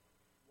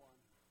 One.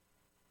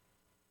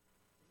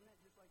 Isn't that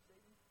just like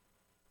Satan?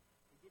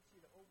 It gets you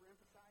to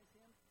overemphasize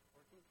him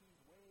or think he's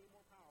way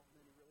more powerful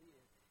than he really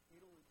is.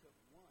 It only took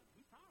one.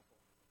 He's powerful.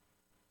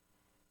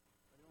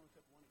 But it only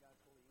took one of God's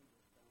holy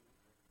angels to bound him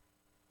there.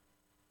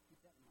 Keep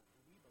that in mind.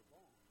 And we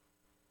belong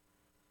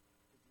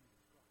to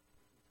Jesus Christ.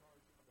 He's in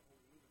charge of the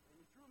holy angels. And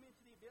he threw him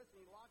into the abyss, and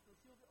he locked and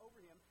sealed it over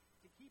him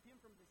to keep him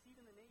from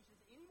deceiving the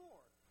nations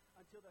anymore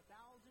until the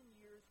 1,000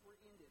 years were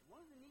ended. One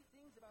of the neat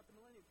things about the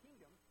millennial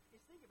kingdom is,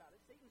 think about it,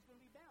 Satan's going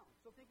to be bound.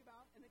 So think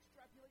about and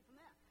extrapolate from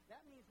that.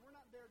 That means we're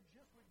not there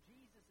just with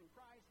Jesus and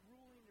Christ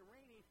ruling and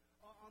reigning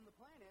on the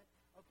planet,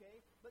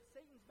 okay? But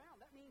Satan's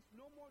bound. That means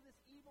no more of this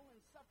evil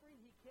and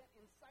suffering. He can't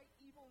incite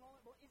evil and all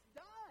that. Well, it's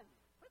done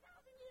for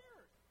 1,000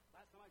 years.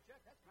 Last time I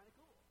checked, that's kind of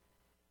cool.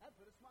 That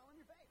put a smile on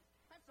your face.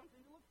 That's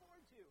something to look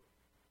forward to.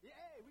 Yeah,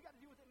 hey, we got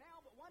to deal with it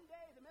now, but one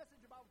day the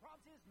message about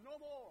prophecy is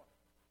no more.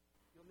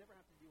 You'll never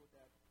have to deal with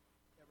that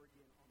ever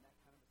again on that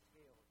kind of a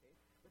scale, okay?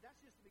 But that's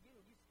just the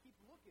beginning. You keep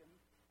looking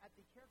at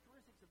the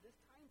characteristics of this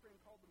time frame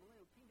called the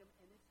millennial kingdom,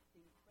 and it's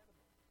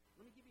incredible.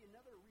 Let me give you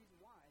another reason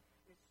why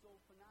it's so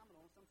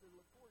phenomenal and something to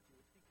look forward to.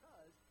 It's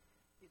because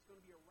it's going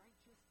to be a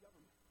righteous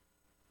government.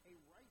 A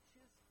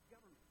righteous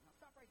government. Now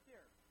stop right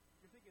there.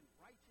 You're thinking,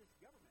 righteous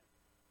government?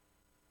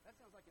 That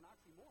sounds like an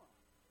oxymoron.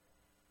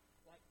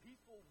 Like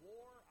peaceful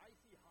war,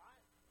 icy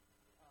hot?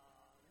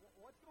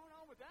 What's going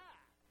on with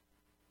that?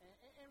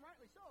 And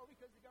rightly so,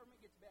 because the government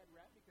gets a bad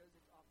rap because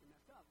it's often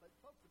messed up. But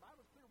folks, the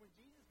Bible's clear. When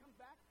Jesus comes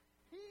back,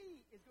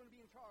 he is going to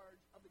be in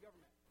charge of the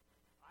government.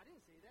 I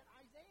didn't say that.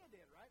 Isaiah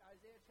did, right?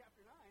 Isaiah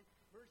chapter 9,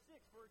 verse 6.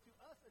 For to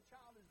us a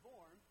child is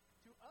born,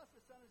 to us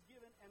a son is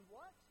given, and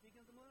what? Speaking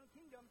of the millennial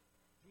kingdom,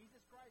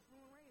 Jesus Christ,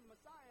 rule and reign, the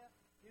Messiah,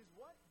 is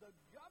what? The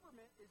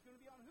government is going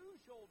to be on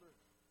whose shoulders?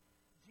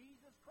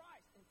 Jesus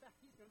Christ. In fact,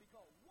 he's going to be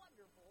called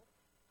Wonderful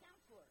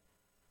Counselor.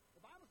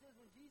 The Bible says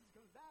when Jesus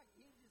comes back,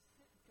 he just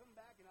come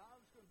back and I'm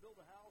just going to build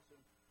a house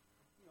and,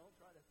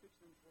 try to fix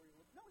things for you.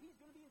 No, he's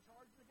going to be in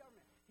charge of the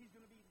government. He's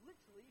going to be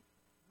literally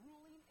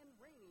ruling and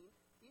reigning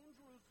in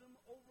Jerusalem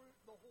over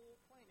the whole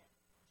planet.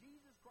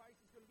 Jesus Christ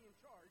is going to be in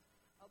charge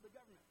of the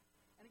government.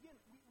 And again,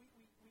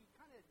 we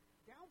kind of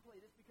downplay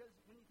this because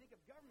when you think of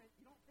government,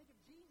 you don't think of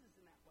Jesus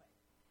in that way.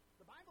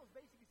 The Bible is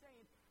basically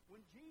saying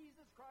when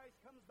Jesus Christ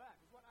comes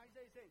back, is what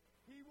Isaiah is saying,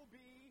 he will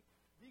be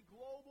the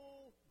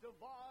global,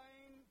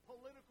 divine,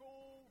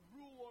 political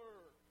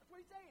ruler. That's what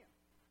he's saying.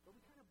 But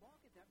we kind of balk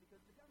at that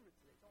because of the government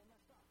today. It's all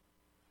messed up.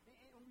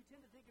 And we tend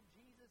to think of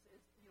Jesus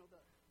as,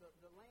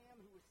 the lamb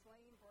who was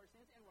slain for our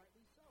sins, and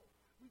rightly so.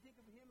 We think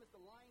of him as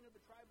the lion of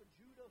the tribe of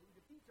Judah who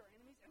defeats our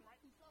enemies, and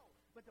rightly so.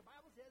 But the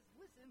Bible says,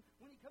 listen,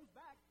 when he comes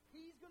back,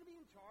 he's going to be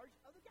in charge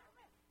of the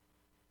government.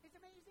 It's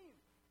amazing.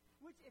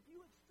 Which, if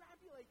you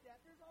extrapolate that,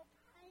 there's all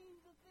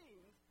kinds of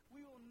things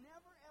we will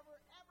never, ever,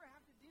 ever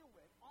have to deal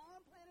with on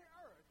planet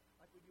Earth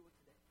like we deal with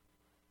today.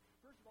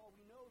 First of all,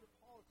 we know that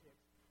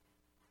politics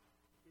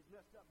is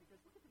messed up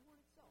because look at the word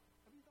itself.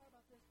 Have you thought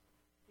about this?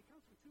 It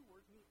comes from two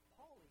words,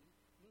 poly,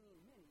 meaning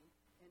many,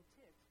 and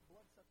ticks,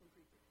 blood-sucking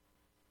creatures.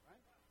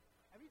 Right?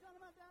 Have you thought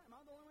about that? Am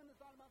I the only one that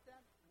thought about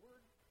that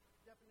word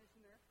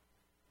definition there?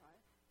 Right?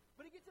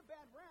 But it gets a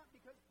bad rap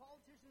because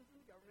politicians and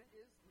the government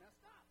is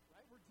messed up,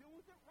 right? We're dealing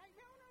with it right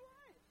now in our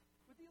lives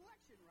with the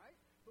election, right?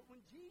 But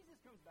when Jesus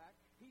comes back,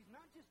 he's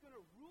not just going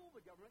to rule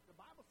the government. The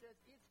Bible says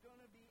it's going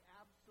to be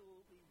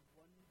absolutely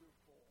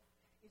wonderful.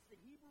 It's the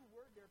Hebrew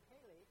word there,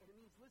 pele, and it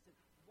means, listen,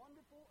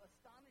 wonderful,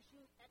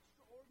 astonishing,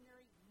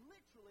 extraordinary,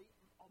 literally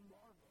a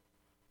marvel.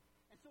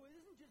 And so it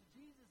isn't just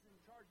Jesus in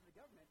charge of the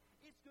government.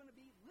 It's going to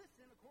be,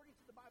 listen, according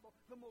to the Bible,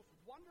 the most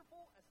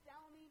wonderful,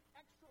 astounding,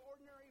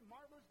 extraordinary,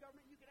 marvelous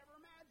government you could ever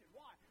imagine.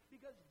 Why?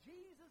 Because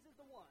Jesus is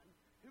the one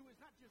who is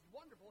not just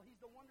wonderful,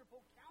 he's the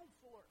wonderful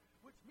counselor,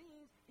 which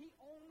means he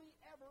only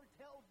ever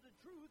tells the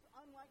truth,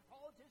 unlike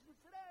politicians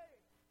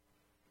today.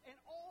 And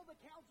all the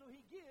counsel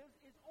he gives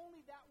is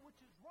only that which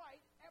is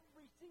right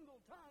every single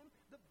time,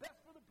 the best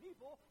for the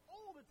people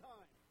all the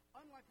time.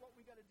 Unlike what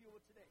we got to deal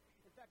with today.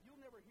 In fact, you'll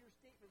never hear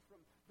statements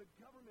from the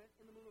government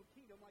in the millennial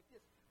kingdom like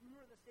this.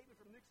 Remember the statement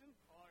from Nixon?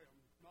 I am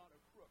not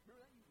a crook.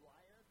 Remember that, you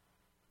liar?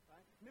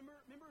 Right?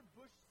 Remember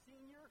Bush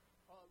Sr.?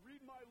 Read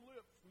my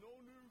lips, no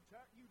new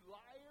tax, you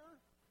liar?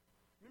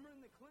 Remember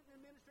in the Clinton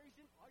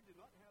administration? I did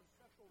not have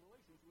sexual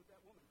relations with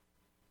that woman.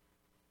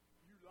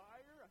 You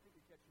liar? I think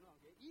you're catching on,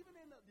 okay? Even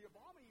in the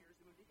Obama years,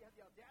 when he had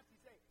the audacity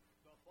to say,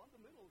 the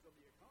fundamentals of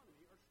the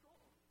economy are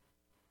strong.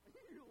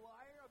 You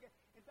liar? Okay.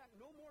 In fact,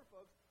 no more,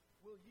 folks,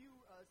 will you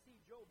see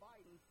Joe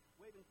Biden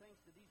waving thanks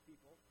to these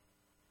people.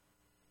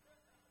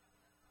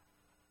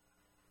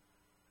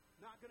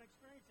 Not going to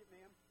experience it,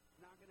 ma'am.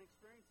 Not going to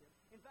experience it.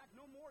 In fact,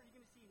 no more are you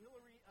going to see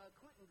Hillary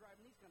Clinton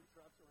driving these kind of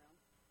trucks around.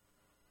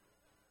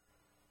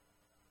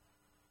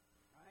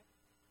 All right?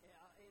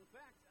 In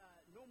fact,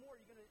 no more are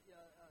you going to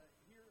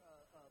hear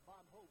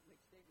Bob Hope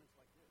make statements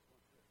like this.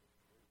 Watch this.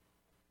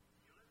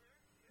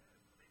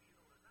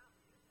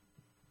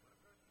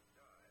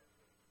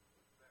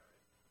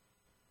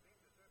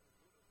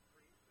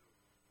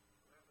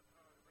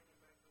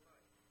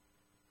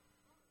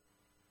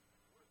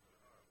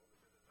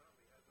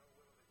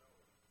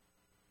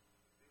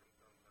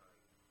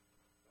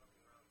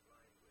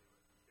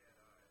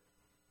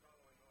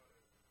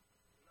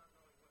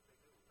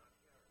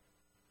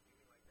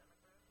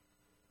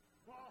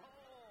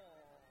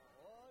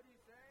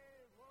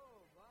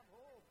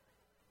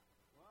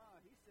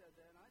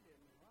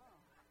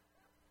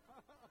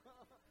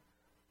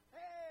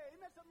 Hey,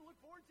 isn't that something to look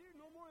forward to?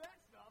 No more of that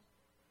stuff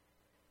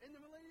in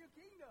the millennial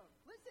kingdom.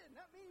 Listen,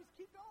 that means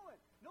keep going.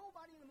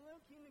 Nobody in the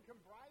millennial kingdom can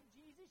bribe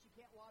Jesus. You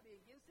can't lobby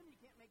against him. You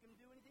can't make him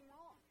do anything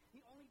wrong. He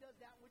only does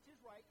that which is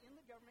right in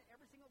the government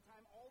every single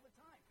time, all the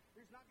time.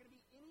 There's not going to be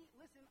any,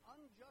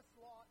 unjust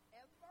law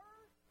ever.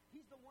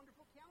 He's the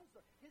wonderful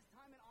counselor. His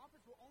time in office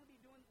will only be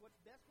doing what's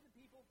best for the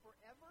people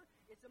forever.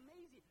 It's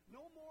amazing.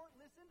 No more,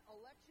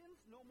 elections.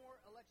 No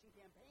more election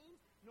campaigns.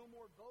 No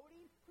more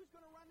voting. Who's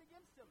going to run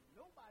against him?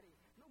 Nobody.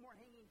 No more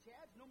hanging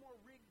chads. No more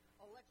rigged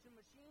election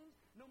machines.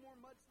 No more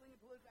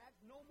mudslinging political acts.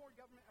 No more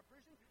government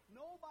oppression.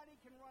 Nobody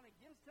can run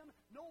against him.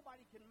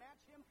 Nobody can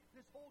match him.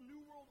 This whole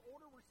new world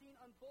order we're seeing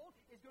unfold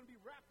is going to be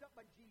wrapped up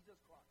by Jesus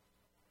Christ.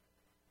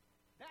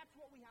 That's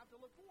what we have to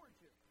look forward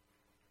to.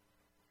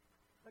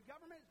 The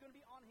government is going to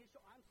be on his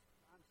shoulder.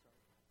 I'm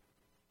sorry.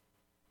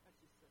 That's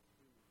just such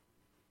doom.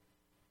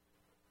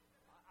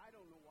 I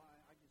don't know why.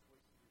 I just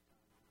wasted your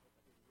time. I hope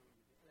I didn't ruin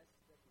your day.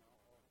 That's not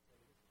all I'll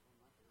say. This is one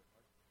of my favorite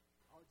parts.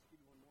 I'll just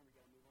give you one more. We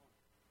got to move on.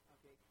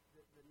 Okay.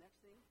 The next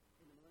thing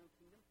in the millennial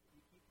kingdom,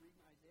 you keep reading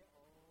Isaiah.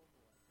 Oh boy,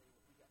 I tell you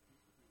what, we got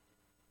peace with nature.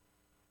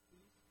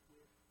 Peace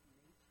with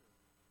nature.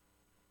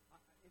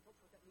 And folks,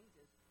 what that means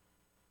is,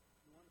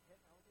 you want a pet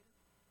alligator?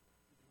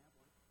 You can have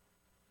one.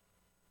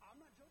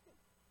 I'm not joking.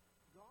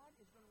 God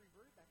is going to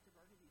revert back to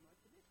Garden of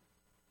Eden-like conditions.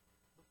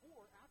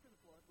 After the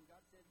flood, when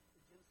God said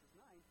in Genesis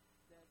 9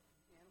 that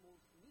animals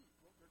meat,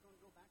 well, they're going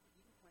to go back to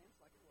eating plants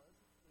like it was,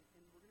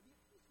 and we're going to be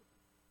at peace with them.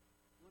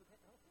 You want a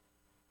pet elephant?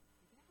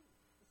 You can have one.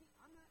 You see,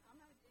 I'm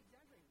not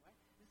exaggerating, right?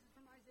 This is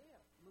from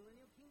Isaiah,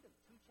 millennial kingdom,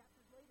 2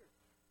 chapters later.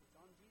 It's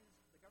on Jesus,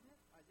 the government,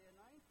 Isaiah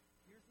 9.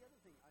 Here's the other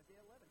thing,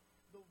 Isaiah 11.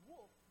 The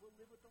wolf will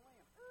live with the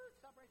lamb.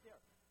 Stop right there.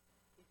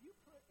 If you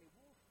put a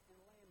wolf and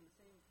a lamb in the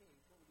same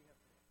cage, what would you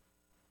have today?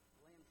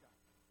 Lamb chop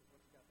is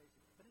what you got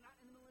basically. But not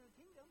in the millennial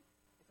kingdom.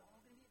 It's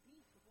all going to be at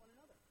peace with one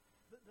another.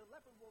 The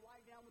leopard will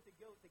lie down with the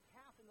goat, the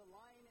calf and the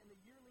lion and the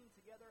yearling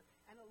together,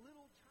 and a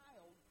little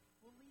child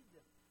will lead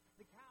them.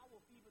 The cow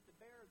will feed with the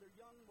bear, their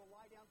young will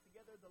lie down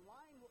together. The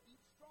lion will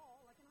eat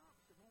straw like an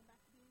ox. They're going back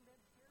to being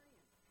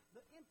vegetarian.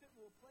 The infant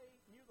will play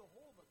near the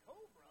hole of a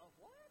cobra.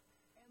 What?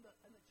 And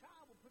the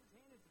child will put his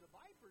hand into the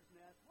viper's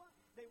nest. What?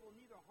 They will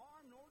neither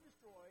harm nor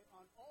destroy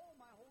on all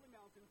my holy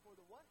mountain, for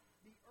the what?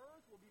 The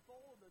earth will be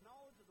full of the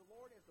knowledge of the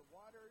Lord as the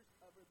waters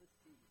cover the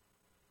sea.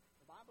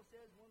 The Bible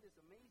says one of this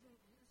amazing,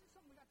 this is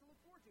something we got to look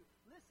forward to.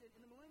 Listen,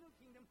 in the millennial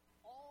kingdom,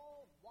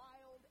 all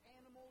wild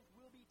animals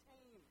will be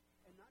tamed.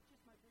 And not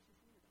just my vicious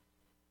universe.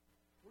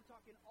 We're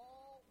talking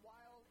all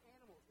wild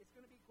animals. It's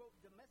going to be, quote,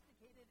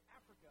 domesticated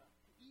Africa.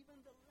 Even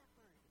the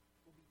leopard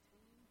will be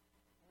tamed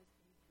as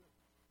a goat.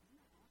 Isn't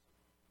that awesome?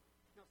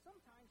 Now,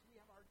 sometimes we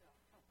have our doubt.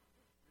 Oh,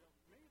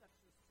 maybe that's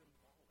just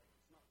symbolic.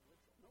 It's not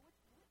literal. No,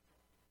 it's literal.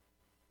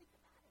 Think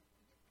about it.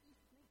 You get peace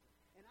with nature.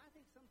 And I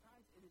think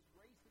sometimes in his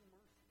grace and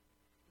mercy,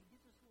 he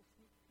gives us a little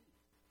sneak peek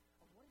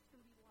of what it's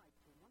going to be like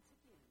to once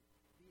again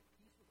be at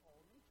peace with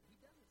all nature. He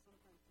does it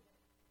sometimes today.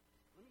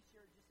 Let me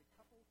share just a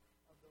couple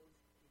of those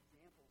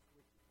examples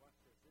with you. Watch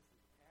this. This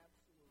is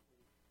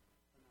absolutely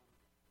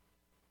phenomenal.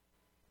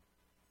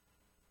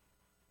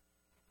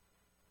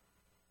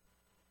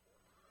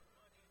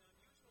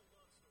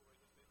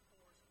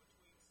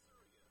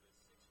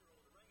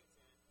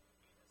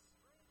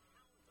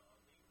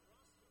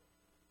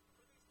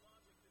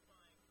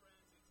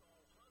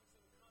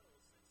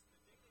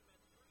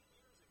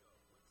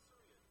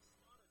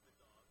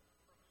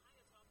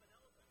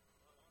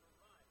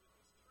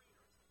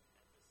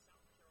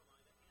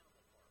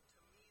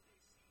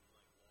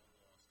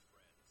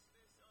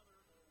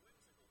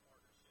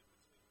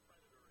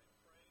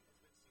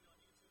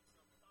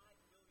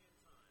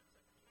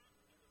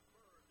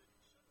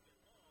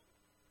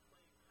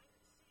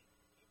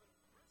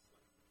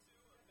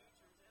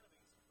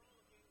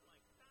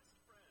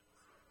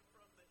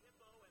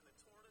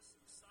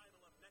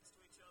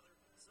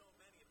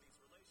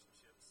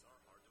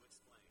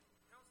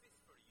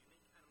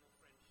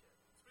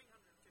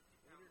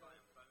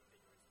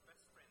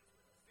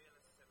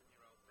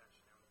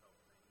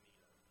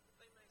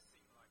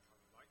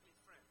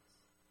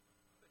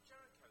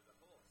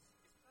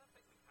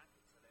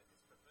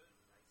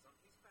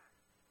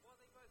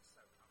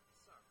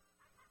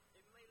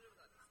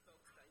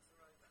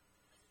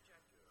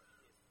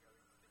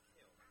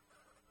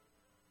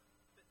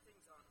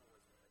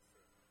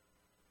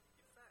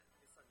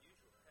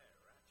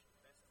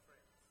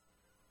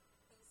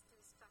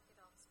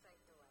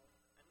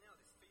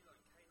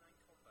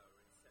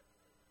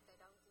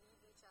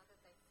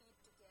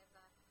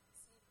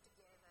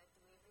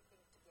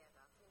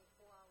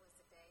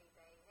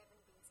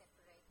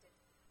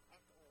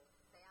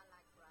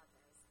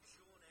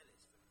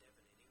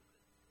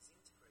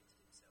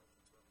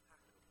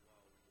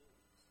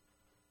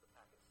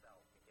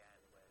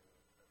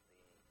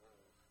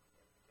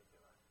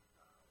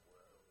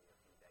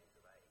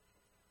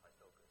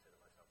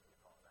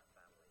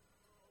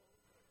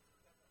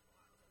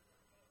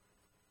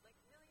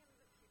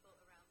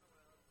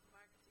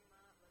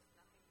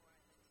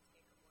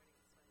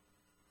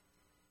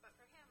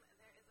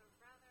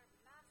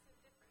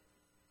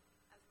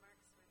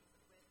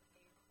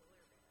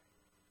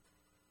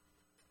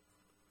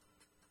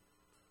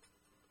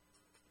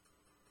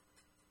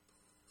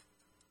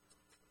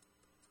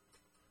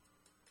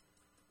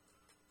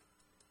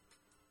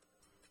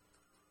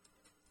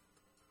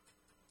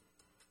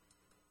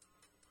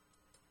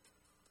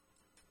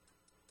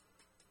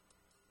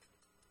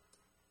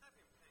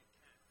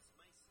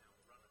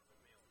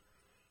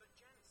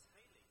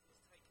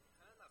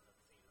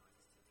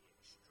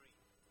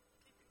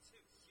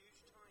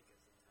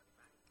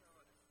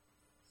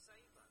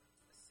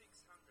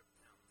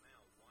 200-pound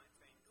male white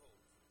Bengal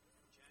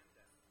and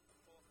Janda, a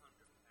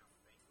 400-pound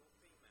Bengal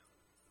female,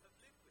 have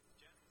lived with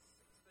Janda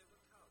since they were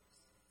cubs.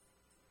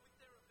 With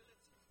their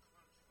ability to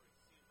crunch through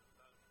human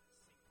bone in a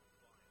single bite,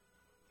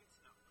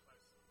 getting up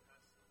close and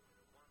personal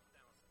with a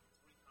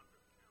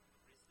 1,300-pound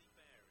grizzly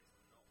bear is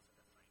not for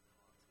the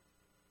faint-hearted.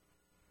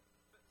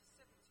 But for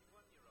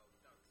 71-year-old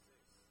Doug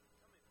Seuss,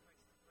 coming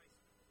face to face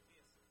with the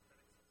fearsome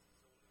predators is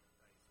all in a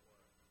day's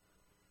work.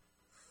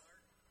 Start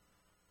up.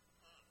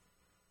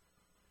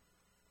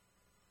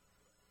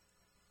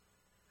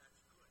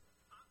 That's good.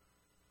 Up.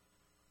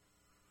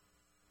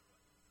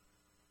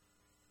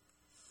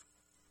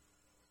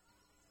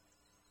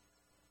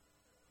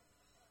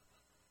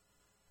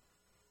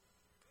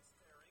 This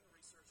pairing,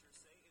 researchers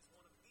say, is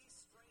one of the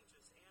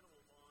strangest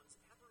animal bonds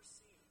ever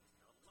seen.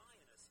 A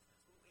lioness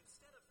who,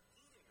 instead of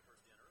eating her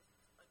dinner,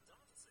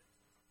 adopts it.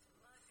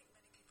 I think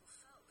many people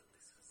felt that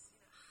this was,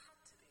 had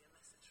to be a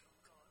message from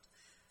God.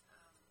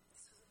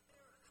 This was a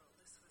miracle.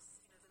 This was,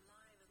 the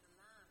lion and the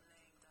lamb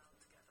laying down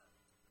together.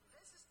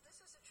 This is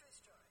a true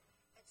story.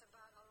 It's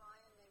about a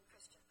lion named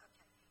Christian.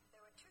 Okay,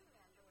 there were two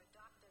men who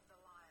adopted the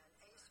lion,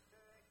 Ace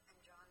Berg and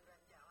John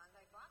Rendell, and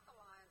they bought the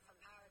lion from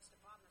Harrods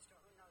department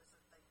store. Who knows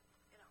that they,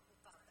 who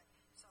thought they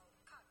sold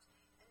cubs.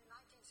 In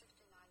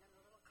 1969, and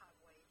the little cub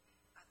weighed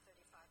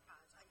 35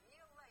 pounds. A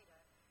year later,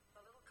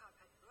 the little cub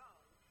had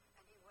grown,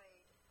 and he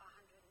weighed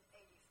 185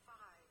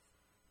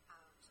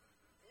 pounds.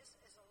 This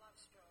is a love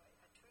story,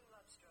 a true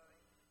love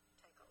story.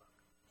 Take a look.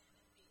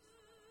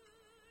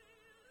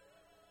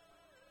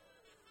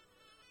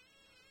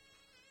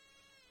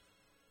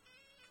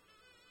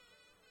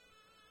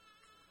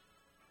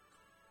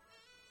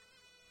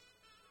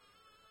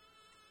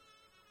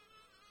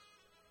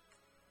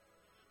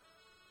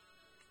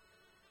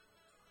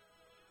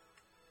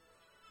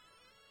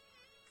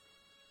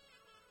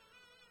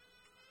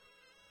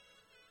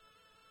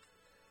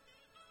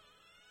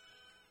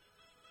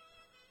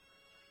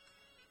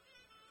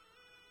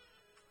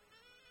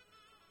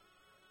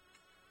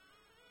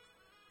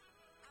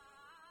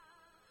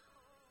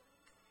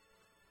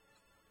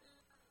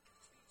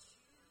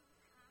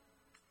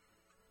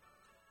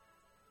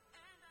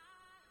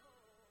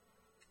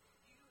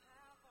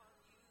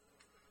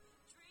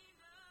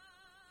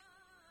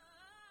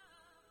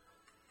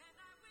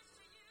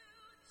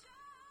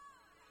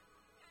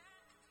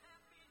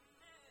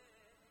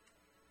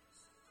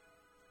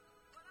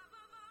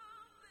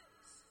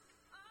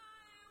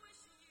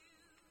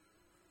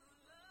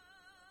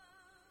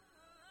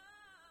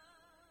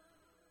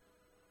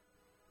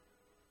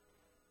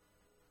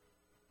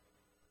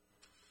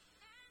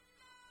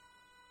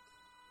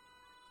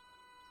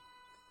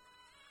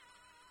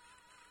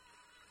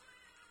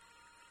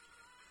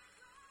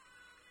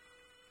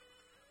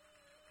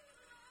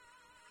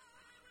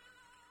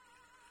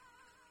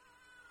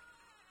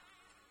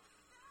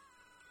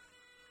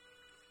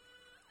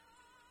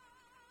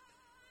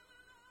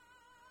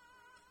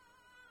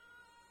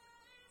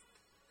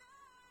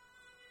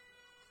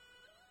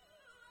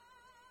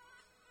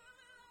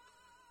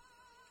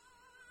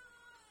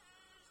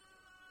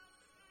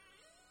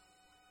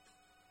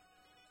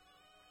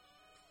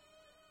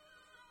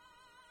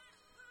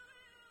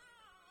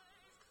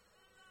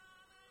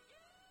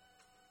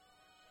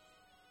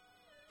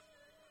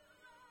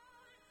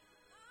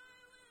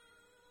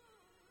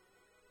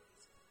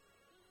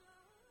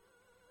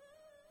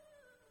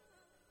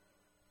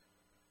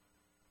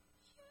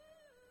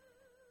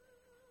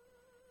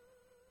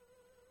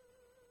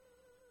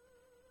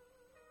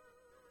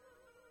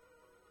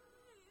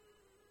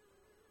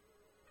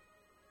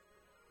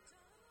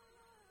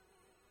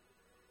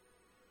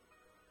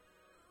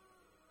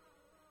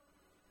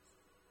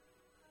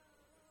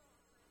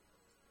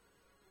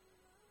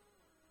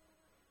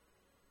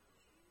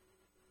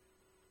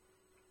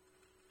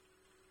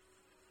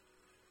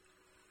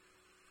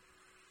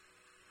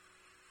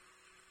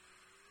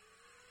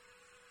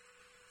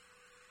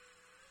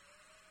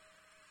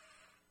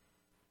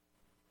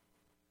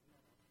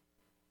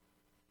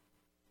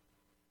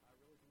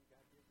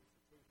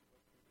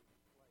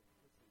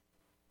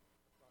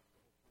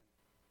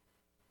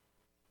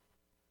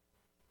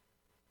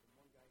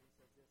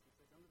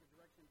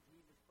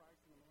 Jesus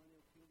Christ in the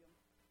millennial kingdom,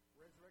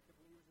 resurrected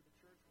believers of the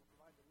church will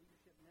provide the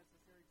leadership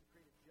necessary to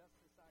create a just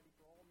society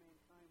for all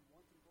mankind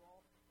once and for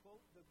all.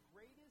 Quote, the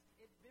greatest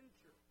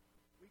adventure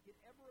we could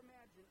ever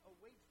imagine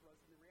awaits for us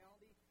in the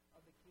reality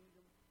of the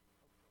kingdom of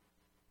Christ.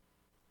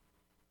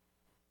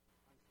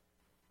 I'm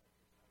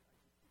sorry, I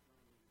just keep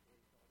running these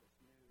days, all this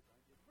news.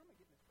 Where am I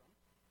getting this from?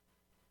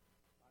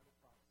 Bible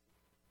prophecy.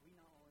 We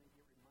not only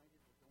get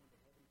reminded we're going to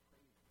heaven,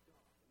 praise God,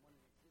 and what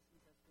an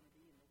existence that's going to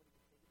be, and nobody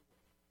can take it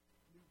away.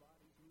 New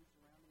bodies, new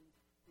surroundings,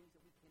 things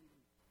that we can't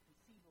even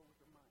conceive of with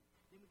our mind.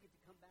 Then we get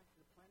to come back to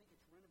the planet.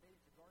 It's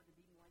renovated to Garden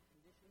of Eden-like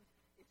conditions.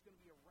 It's going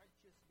to be a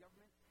righteous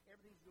government.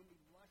 Everything's going to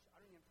be lush.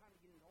 I don't even have time to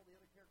get into all the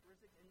other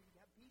characteristics. And you can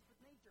have peace with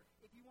nature.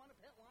 If you want a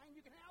pet lion,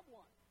 you can have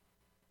one.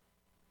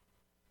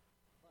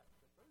 But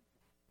the third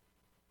thing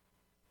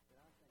that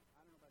I think,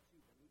 I don't know about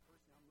you, but me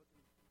personally, I'm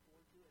looking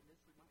forward to, and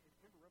this remember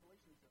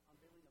Revelation's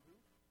unveiling of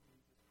who?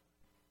 Jesus.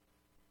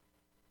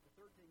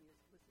 third thing is,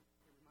 listen,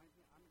 it reminds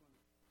me, I'm going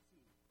to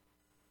see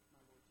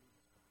my Lord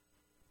Jesus Christ.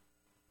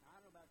 Now,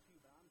 I don't know about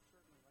you, but I'm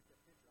certainly like that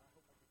picture. I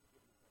hope I get to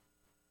give him a hug.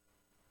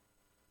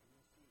 And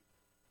we'll see.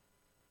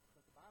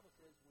 But the Bible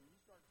says when you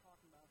start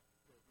talking about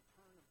the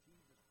return of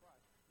Jesus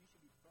Christ, you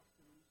should be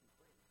busting loose in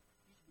praise.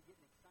 You should be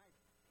getting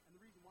excited. And the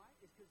reason why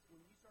is because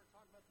when you start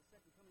talking about the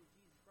second coming of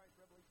Jesus Christ,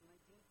 Revelation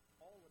 19,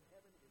 all of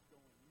heaven is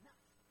going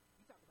nuts.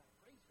 You talk about a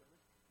praise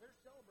service. They're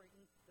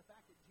celebrating the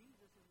fact that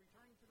Jesus is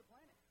returning to the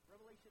planet.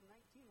 Revelation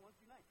 19, 1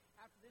 through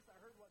 9. After this, I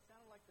heard what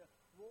sounded like the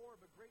roar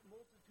of a great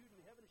multitude in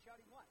heaven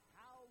shouting what?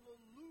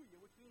 Hallelujah,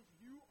 which means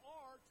you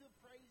are to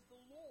praise the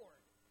Lord,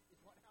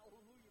 is what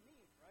hallelujah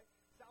means, right?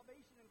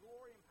 Salvation and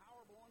glory and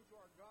power belong to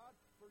our God,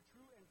 for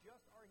true and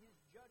just are his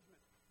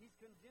judgments. He's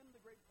condemned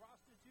the great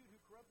prostitute who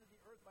corrupted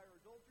the earth by her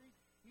adulteries.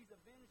 He's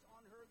avenged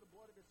on her the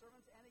blood of his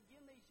servants. And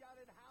again they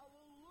shouted,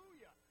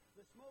 hallelujah.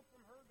 The smoke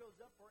from her goes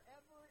up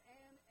forever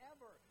and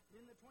ever.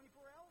 Then the 24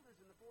 elders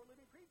and the 4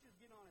 living creatures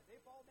get on it.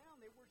 They fall down.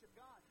 They worship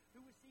God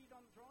who was seated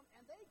on the throne.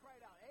 And they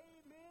cried out,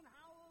 amen,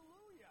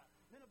 hallelujah.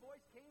 Then a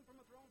voice came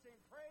from the throne saying,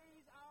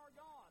 praise our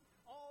God,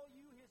 all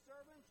you his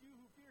servants, you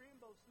who fear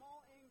him, both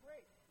small and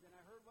great. Then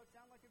I heard what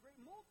sounded like a great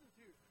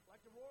multitude,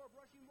 like the roar of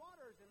rushing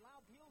waters and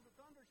loud peals of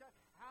thunder, shout,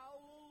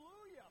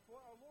 hallelujah, for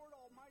our Lord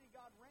Almighty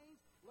God reigns.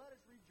 Let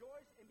us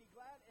rejoice and be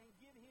glad and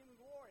give him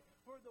glory.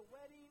 For the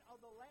wedding of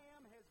the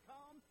Lamb has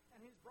come,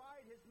 and his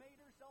bride has made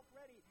herself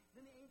ready.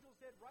 Then the angel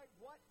said, right,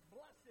 what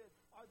blessed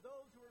are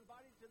those who are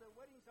invited to the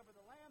wedding supper of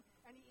the Lamb.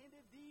 And he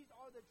ended, these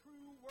are the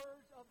true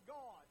words of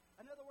God.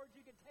 In other words,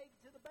 you can take it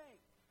to the bank.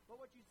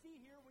 But what you see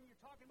here when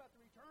you're talking about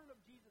the return of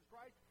Jesus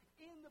Christ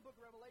in the book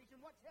of Revelation,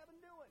 what's heaven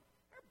doing?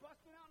 They're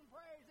busting out in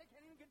praise. They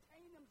can't even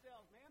contain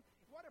themselves, man.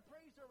 What a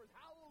praise service.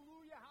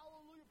 Hallelujah,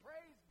 hallelujah.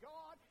 Praise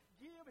God.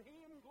 Give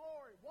him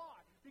glory.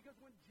 Why? Because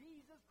when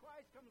Jesus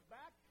Christ comes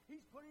back,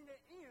 he's putting an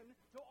end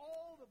to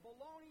all the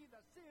baloney, the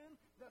sin,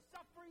 the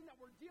suffering that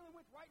we're dealing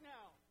with right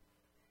now.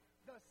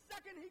 The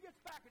second he gets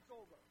back, it's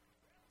over.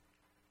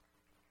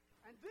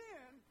 And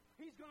then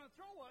he's going to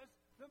throw us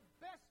the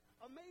best,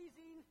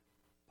 amazing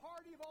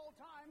party of all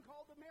time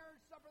called the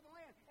marriage supper of the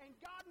Lamb. And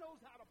God knows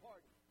how to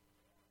party.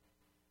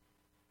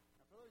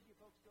 Now, for those of you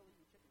folks still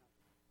eating chicken out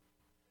there,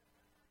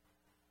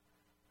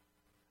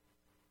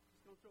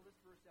 just going to throw this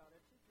verse out.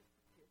 It's just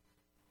for kids.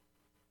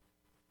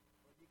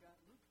 Well, you got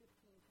Luke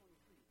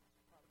 15:23.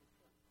 It's prodigal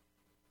son.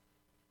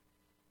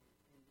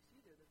 And you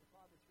see there that the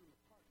father threw him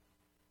a party.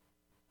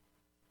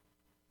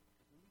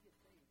 Because when we get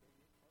saved, baby,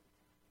 it's party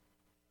time.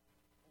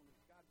 Only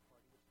it's God's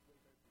party, which is way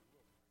better than the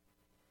world party.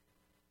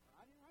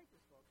 Now, I didn't write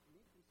this, folks. You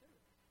need to consider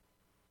this.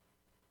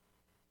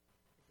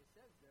 Because it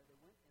says there,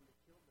 they went and they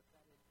killed the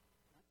fatted,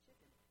 not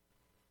chicken,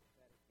 the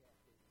fatted calf,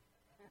 baby.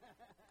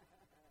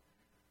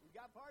 We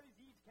got parties,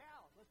 he eats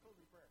cows. Let's close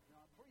in prayer. No,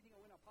 before you think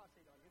I went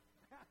apostate on you.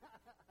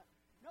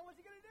 No, what's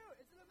he going to do?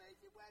 It's an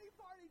amazing wedding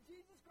party.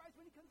 Jesus Christ,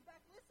 when he comes back,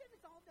 listen,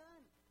 it's all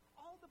done.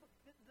 All the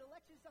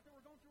election stuff that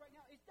we're going through right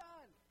now, it's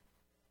done.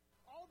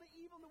 All the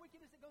evil and the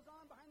wickedness that goes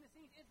on behind the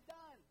scenes, it's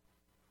done.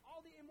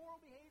 All the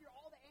immoral behavior,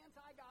 all the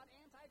anti-God,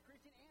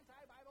 anti-Christian,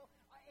 anti-Bible,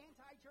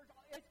 anti-church,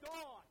 it's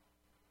gone.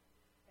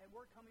 And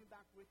we're coming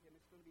back with him.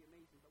 It's going to be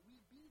amazing. But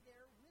we be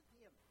there with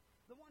him.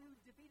 The one who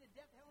defeated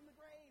death, hell, and the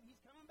grave, he's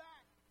coming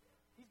back.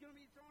 He's going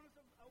to be throwing us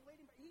a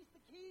waiting. He's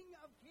the King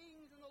of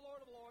kings and the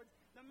Lord of lords,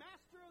 the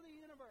master of the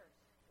universe,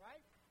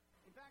 right?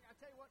 In fact, I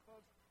tell you what,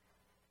 folks,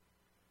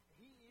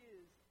 he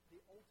is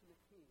the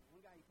ultimate king. One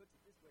guy, he puts it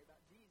this way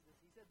about Jesus.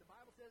 He said, the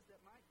Bible says that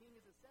my king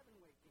is a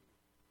 7-way king.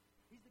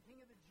 He's the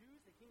king of the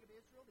Jews, the king of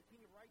Israel, the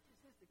king of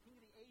righteousness, the king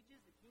of the ages,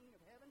 the king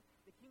of heaven,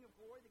 the king of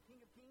glory, the king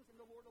of kings, and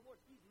the Lord of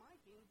lords. He's my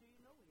king. Do you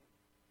know him?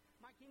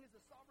 My king is a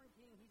sovereign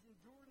king. He's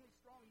enduringly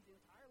strong. He's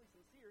entirely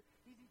sincere.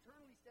 He's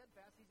eternally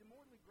steadfast. He's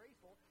immortally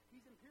graceful.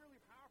 He's imperially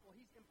powerful.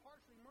 He's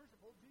impartially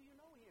merciful. Do you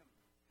know him?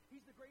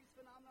 He's the greatest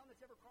phenomenon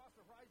that's ever crossed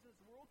the horizon of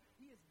this world.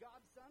 He is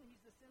God's son.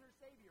 He's the sinner's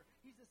savior.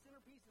 He's the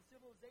centerpiece of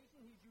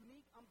civilization. He's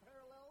unique,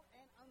 unparalleled,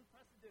 and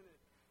unprecedented.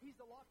 He's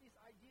the loftiest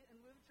idea in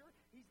literature.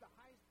 He's the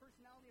highest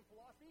personality in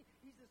philosophy.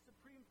 He's the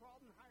supreme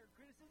problem in higher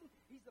criticism.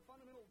 He's the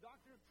fundamental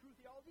doctrine of true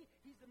theology.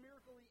 He's the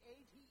miracle of the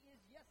age. He is,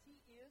 yes, he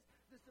is,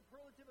 the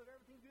superlative of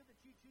everything good that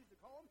you choose to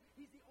call him.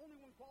 He's the only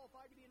one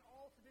qualified to be an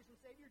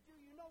all-sufficient Savior. Do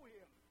you know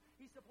him?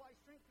 He supplies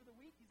strength for the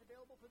weak. He's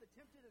available for the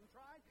tempted and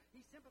tried.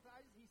 He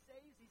sympathizes. He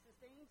saves. He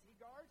sustains. He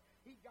guards.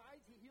 He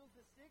guides. He heals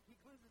the sick. He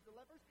cleanses the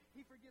lepers.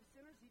 He forgives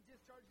sinners. He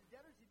discharges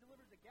debtors. He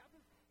delivers the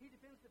captives. He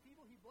defends the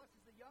feeble. He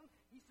blesses the young.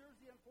 He serves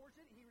the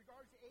unfortunate. He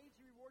regards the aged.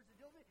 He rewards the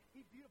diligent.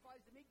 He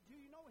beautifies the meek. Do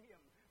you know him?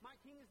 My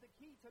king is the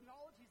key to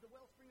knowledge. He's the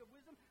wellspring of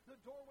wisdom,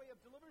 the doorway of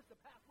deliverance, the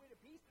pathway to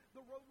peace,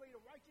 the roadway to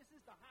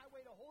righteousness, the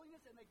highway to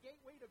holiness, and the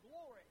gateway to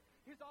glory.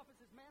 His office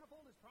is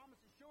manifold. His promise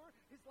is sure.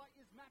 His light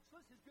is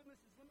matchless. His goodness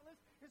is limitless.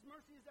 His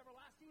mercy is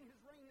everlasting. His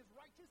reign is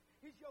righteous.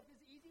 His yoke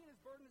is easy and his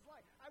burden is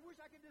light. I wish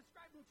I could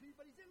describe him to you,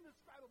 but he's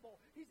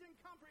indescribable. He's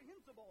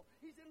incomprehensible.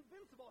 He's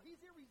invincible.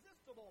 He's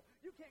irresistible.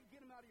 You can't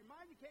get him out of your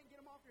mind. You can't get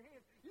him off your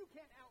hands. You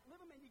can't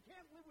outlive him, and you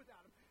can't live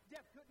without him.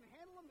 Death couldn't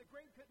handle him. The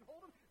grave couldn't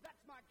hold him. That's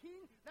my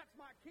king. That's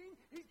my king.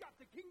 He's got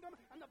the kingdom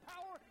and the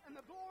power and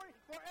the glory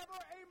forever.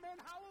 Amen.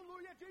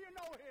 Hallelujah. Do you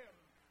know him?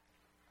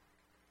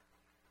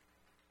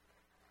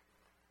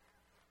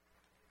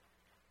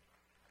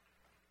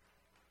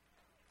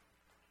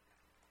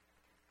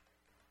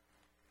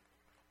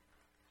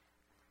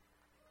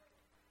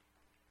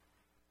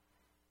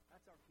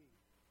 That's our king.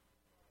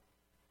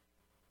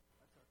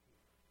 That's our king.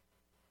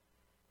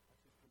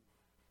 That's his command.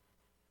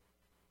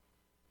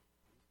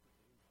 And he's put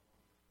the angel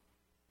on us.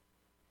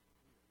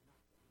 We are not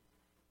the angels.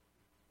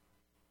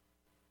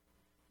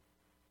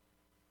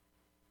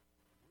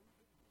 When we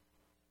get home,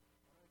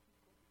 why do I keep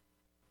quoting?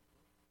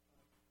 Book of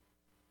Revelation,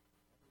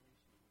 where the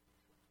church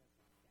has the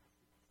audacity.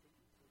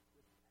 Satan is so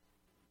twisted.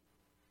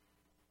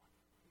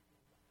 People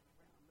are walking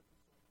around looking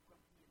so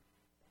grumpy and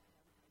bad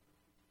advertising for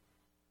Jesus.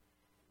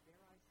 And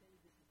dare I say,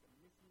 this is the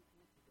missing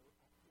antidote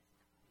at this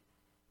time.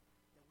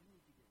 That we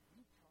need to get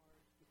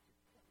recharged, get your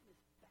fitness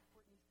back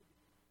where it needs to be.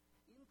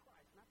 In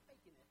Christ, not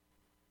faking it.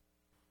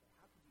 But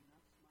how could you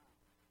not smile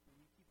when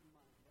you keep in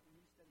mind that when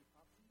you study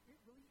prophecy, it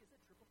really is a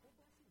triple-fold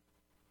blessing.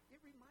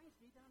 It reminds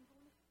me that I'm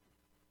going to heaven.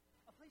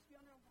 A place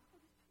beyond there. Wow,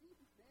 this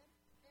Jesus, man.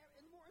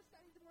 And the more I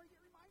study, the more I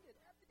get reminded.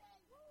 Every day,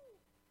 woo!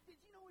 Did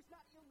you know it's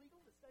not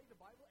illegal to study the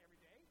Bible every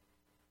day?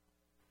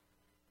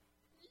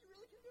 You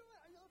really can do it.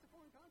 I know it's a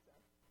foreign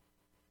concept.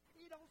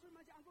 It also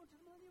reminds you, I'm going to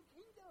the millennial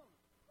kingdom.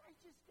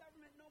 Righteous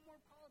government, no more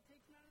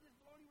politics, none of this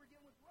baloney we're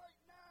dealing with right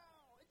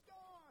now. It's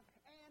gone.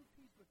 And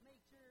peace with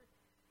nature.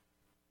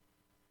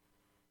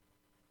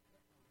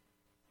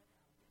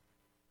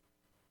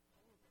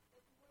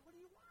 What do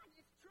you want?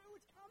 It's true.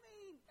 It's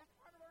coming. That's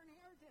part of our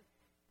inheritance.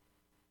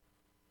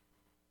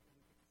 And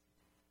we get to see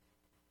Jesus.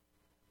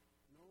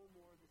 No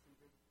more of this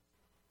invisible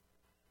stuff.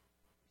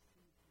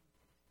 Receive him face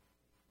to face.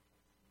 We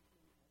shall see him as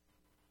he is.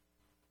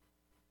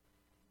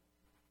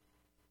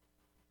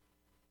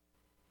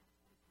 That's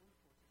why it's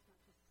wonderful. It's not just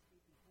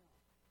escaping hell.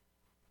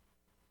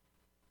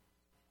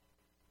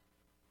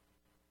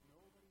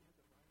 Nobody has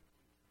a brighter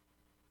future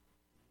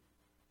than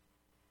you.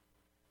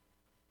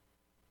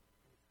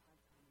 And it's high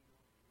time we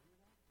know.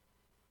 Remember that?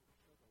 We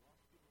show the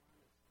lost people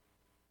around us.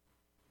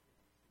 You can have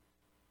a seat.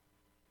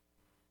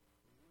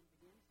 When you know when it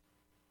begins?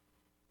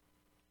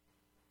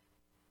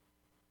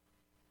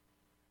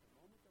 The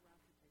moment the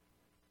rapture takes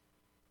place,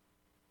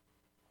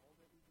 all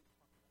that we just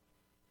talked about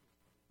is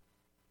taken.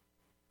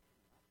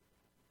 And the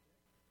rapture can happen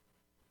today.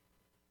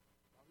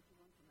 Why would you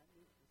run from that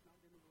news? It's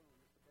not doom and gloom.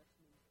 It's the best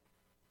news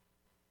ever.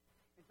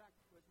 In fact,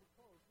 as we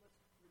close,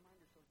 let's remind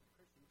ourselves as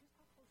Christians just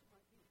how close it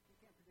might be. We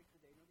can't predict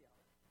the day nor the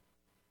hour.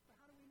 But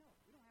how do we know?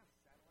 We don't have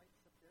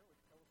satellites up there with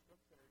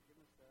telescopes that are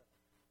giving us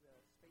the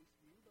space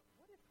view. But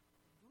what if,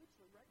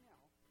 literally right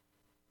now,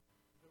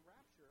 the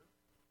rapture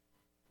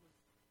was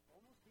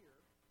almost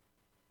here,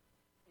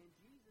 and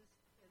Jesus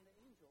and the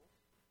angels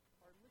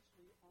are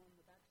literally on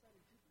the backside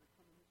of Jupiter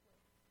coming this way?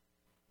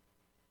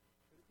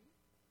 Could it be?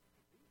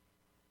 Could be.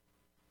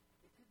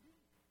 It could be.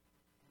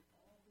 And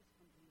all this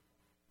comes into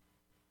play.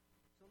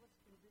 So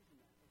let's envision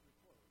that as we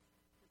close,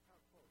 just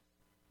how close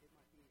it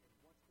might be and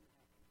what's going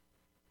to happen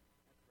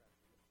at the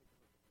rapture. Let's take a look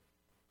at this.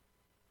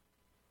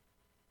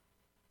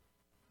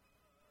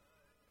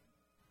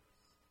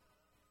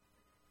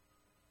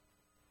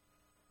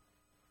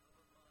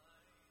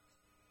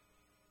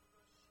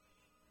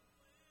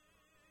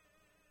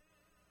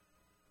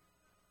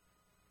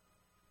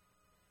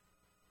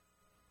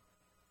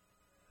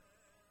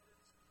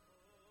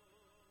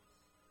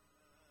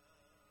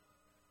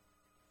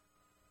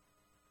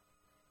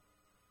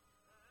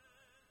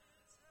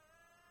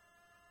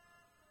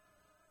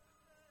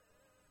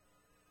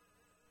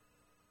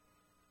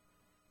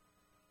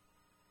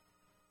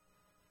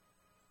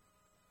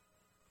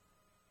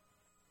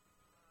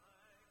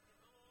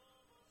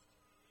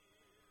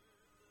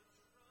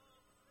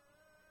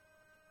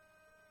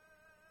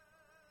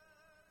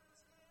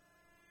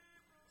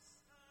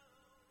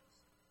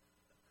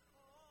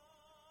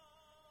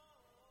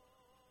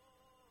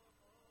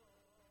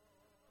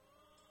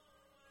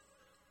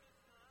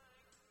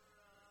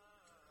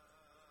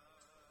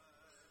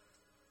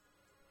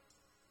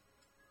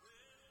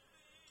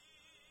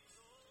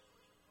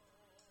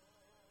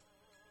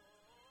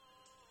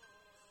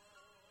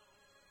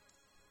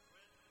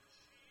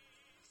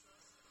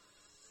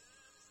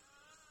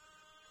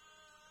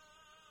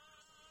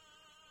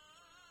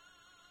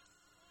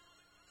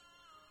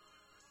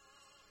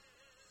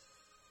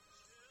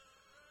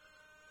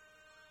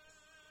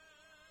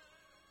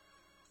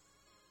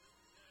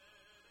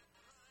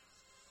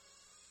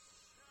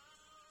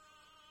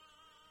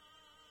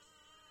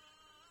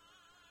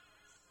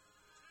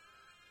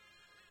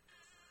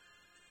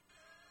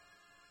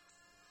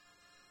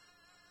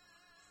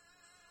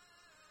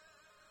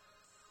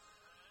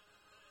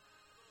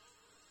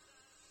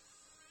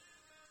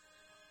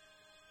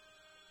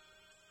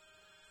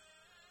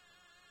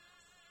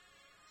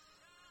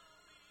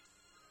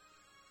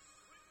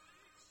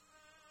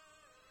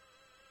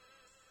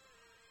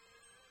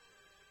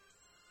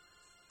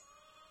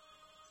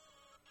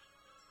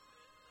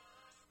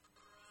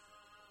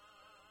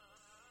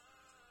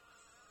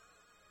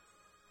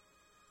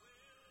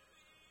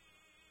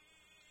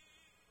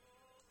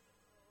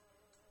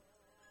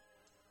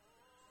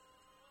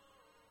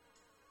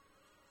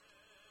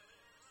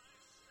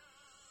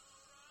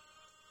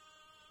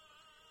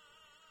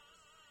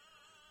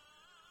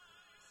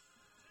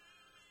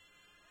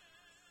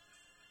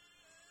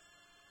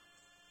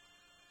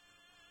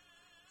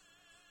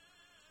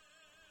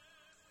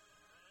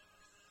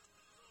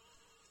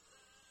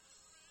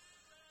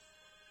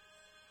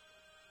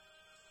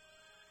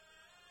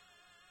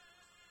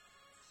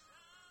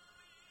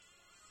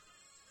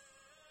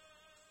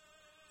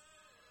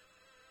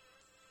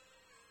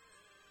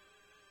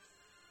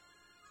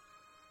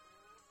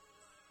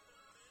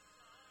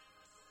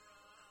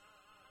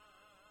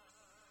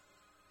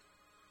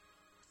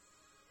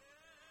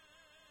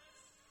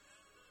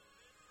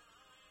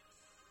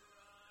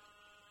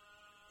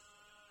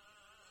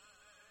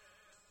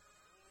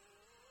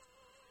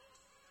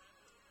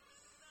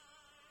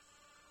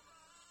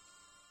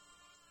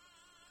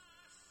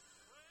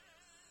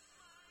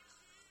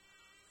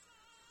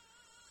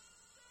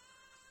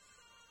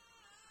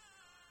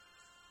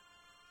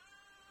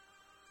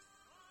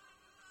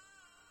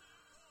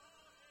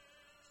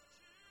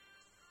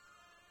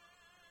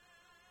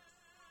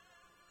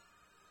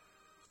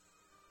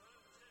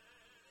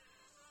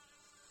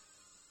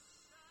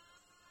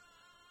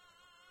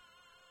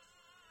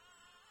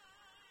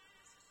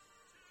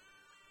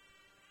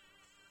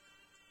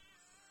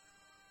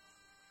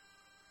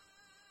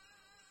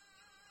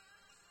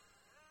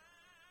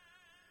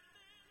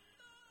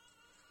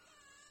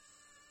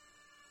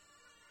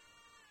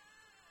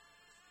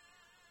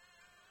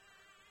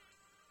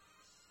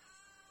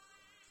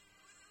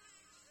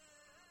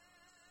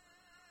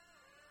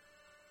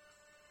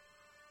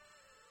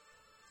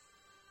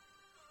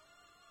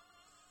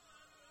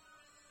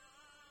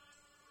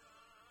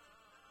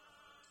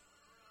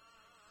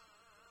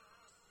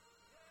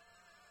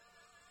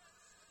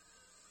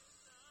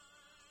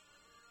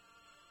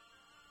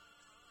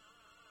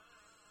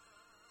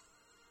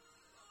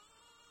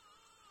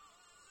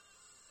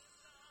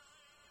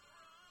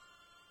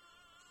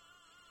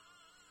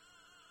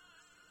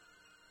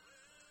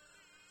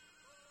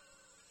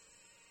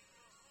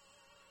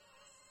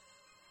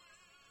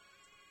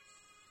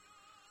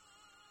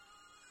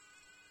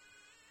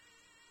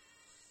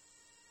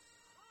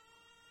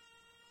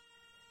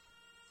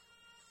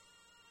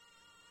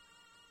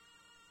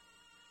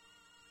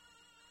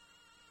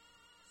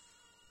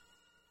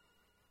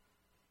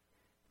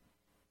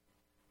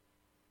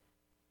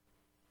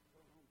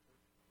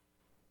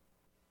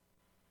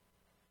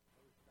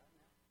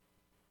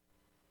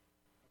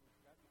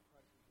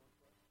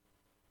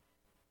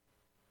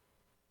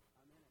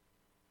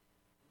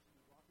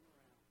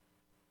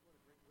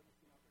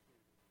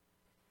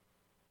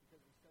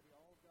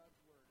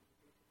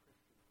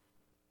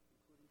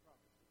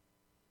 prophecy.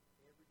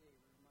 Every day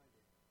we're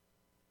reminded, I'm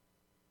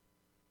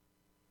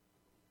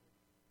going to reign.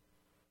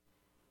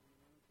 I'm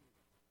the one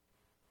kingdom.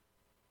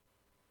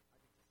 I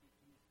get to see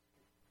Jesus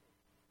face to face.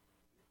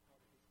 Be a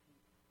part of his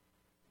kingdom.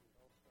 And it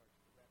all starts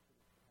with the rapture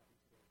that we're having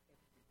today.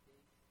 Every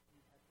day you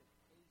have to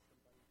pay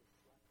somebody to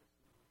slap the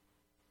snow.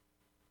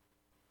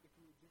 If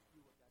you would just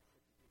do what God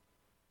said to do.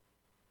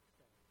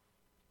 Study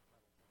Bible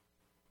class.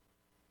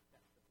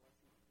 That's the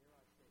blessing. And dare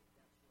I say,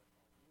 that's what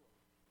our world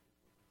is waiting to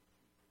see from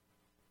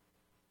us.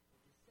 So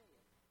just say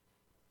it.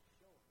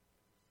 Show them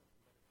there's something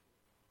better to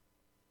it.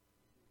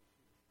 His name is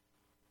Jesus.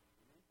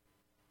 Amen? Let's pray.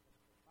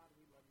 Father,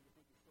 we love you.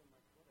 Thank you so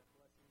much. What a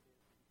blessing it is.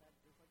 In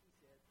fact, just like you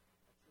said,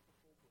 a triple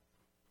fold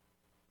blessing.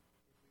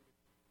 If we would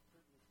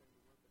certainly study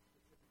your word, but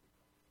specifically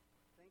Christ.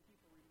 Thank you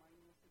for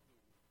reminding us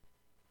again.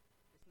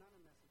 It's not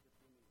a message of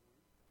doom and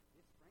gloom.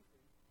 It's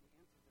frankly the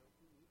answer to what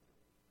we need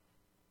today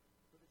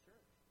for the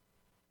church.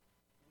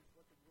 And it's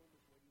what the world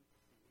is waiting to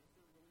see. Is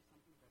there really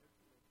something better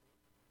to live for?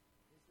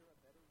 Is there a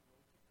better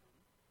world to come?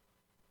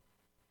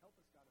 Help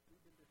us, God, if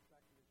we've been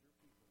distracted as your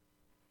people,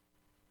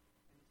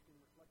 and it's been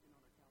reflecting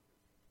on our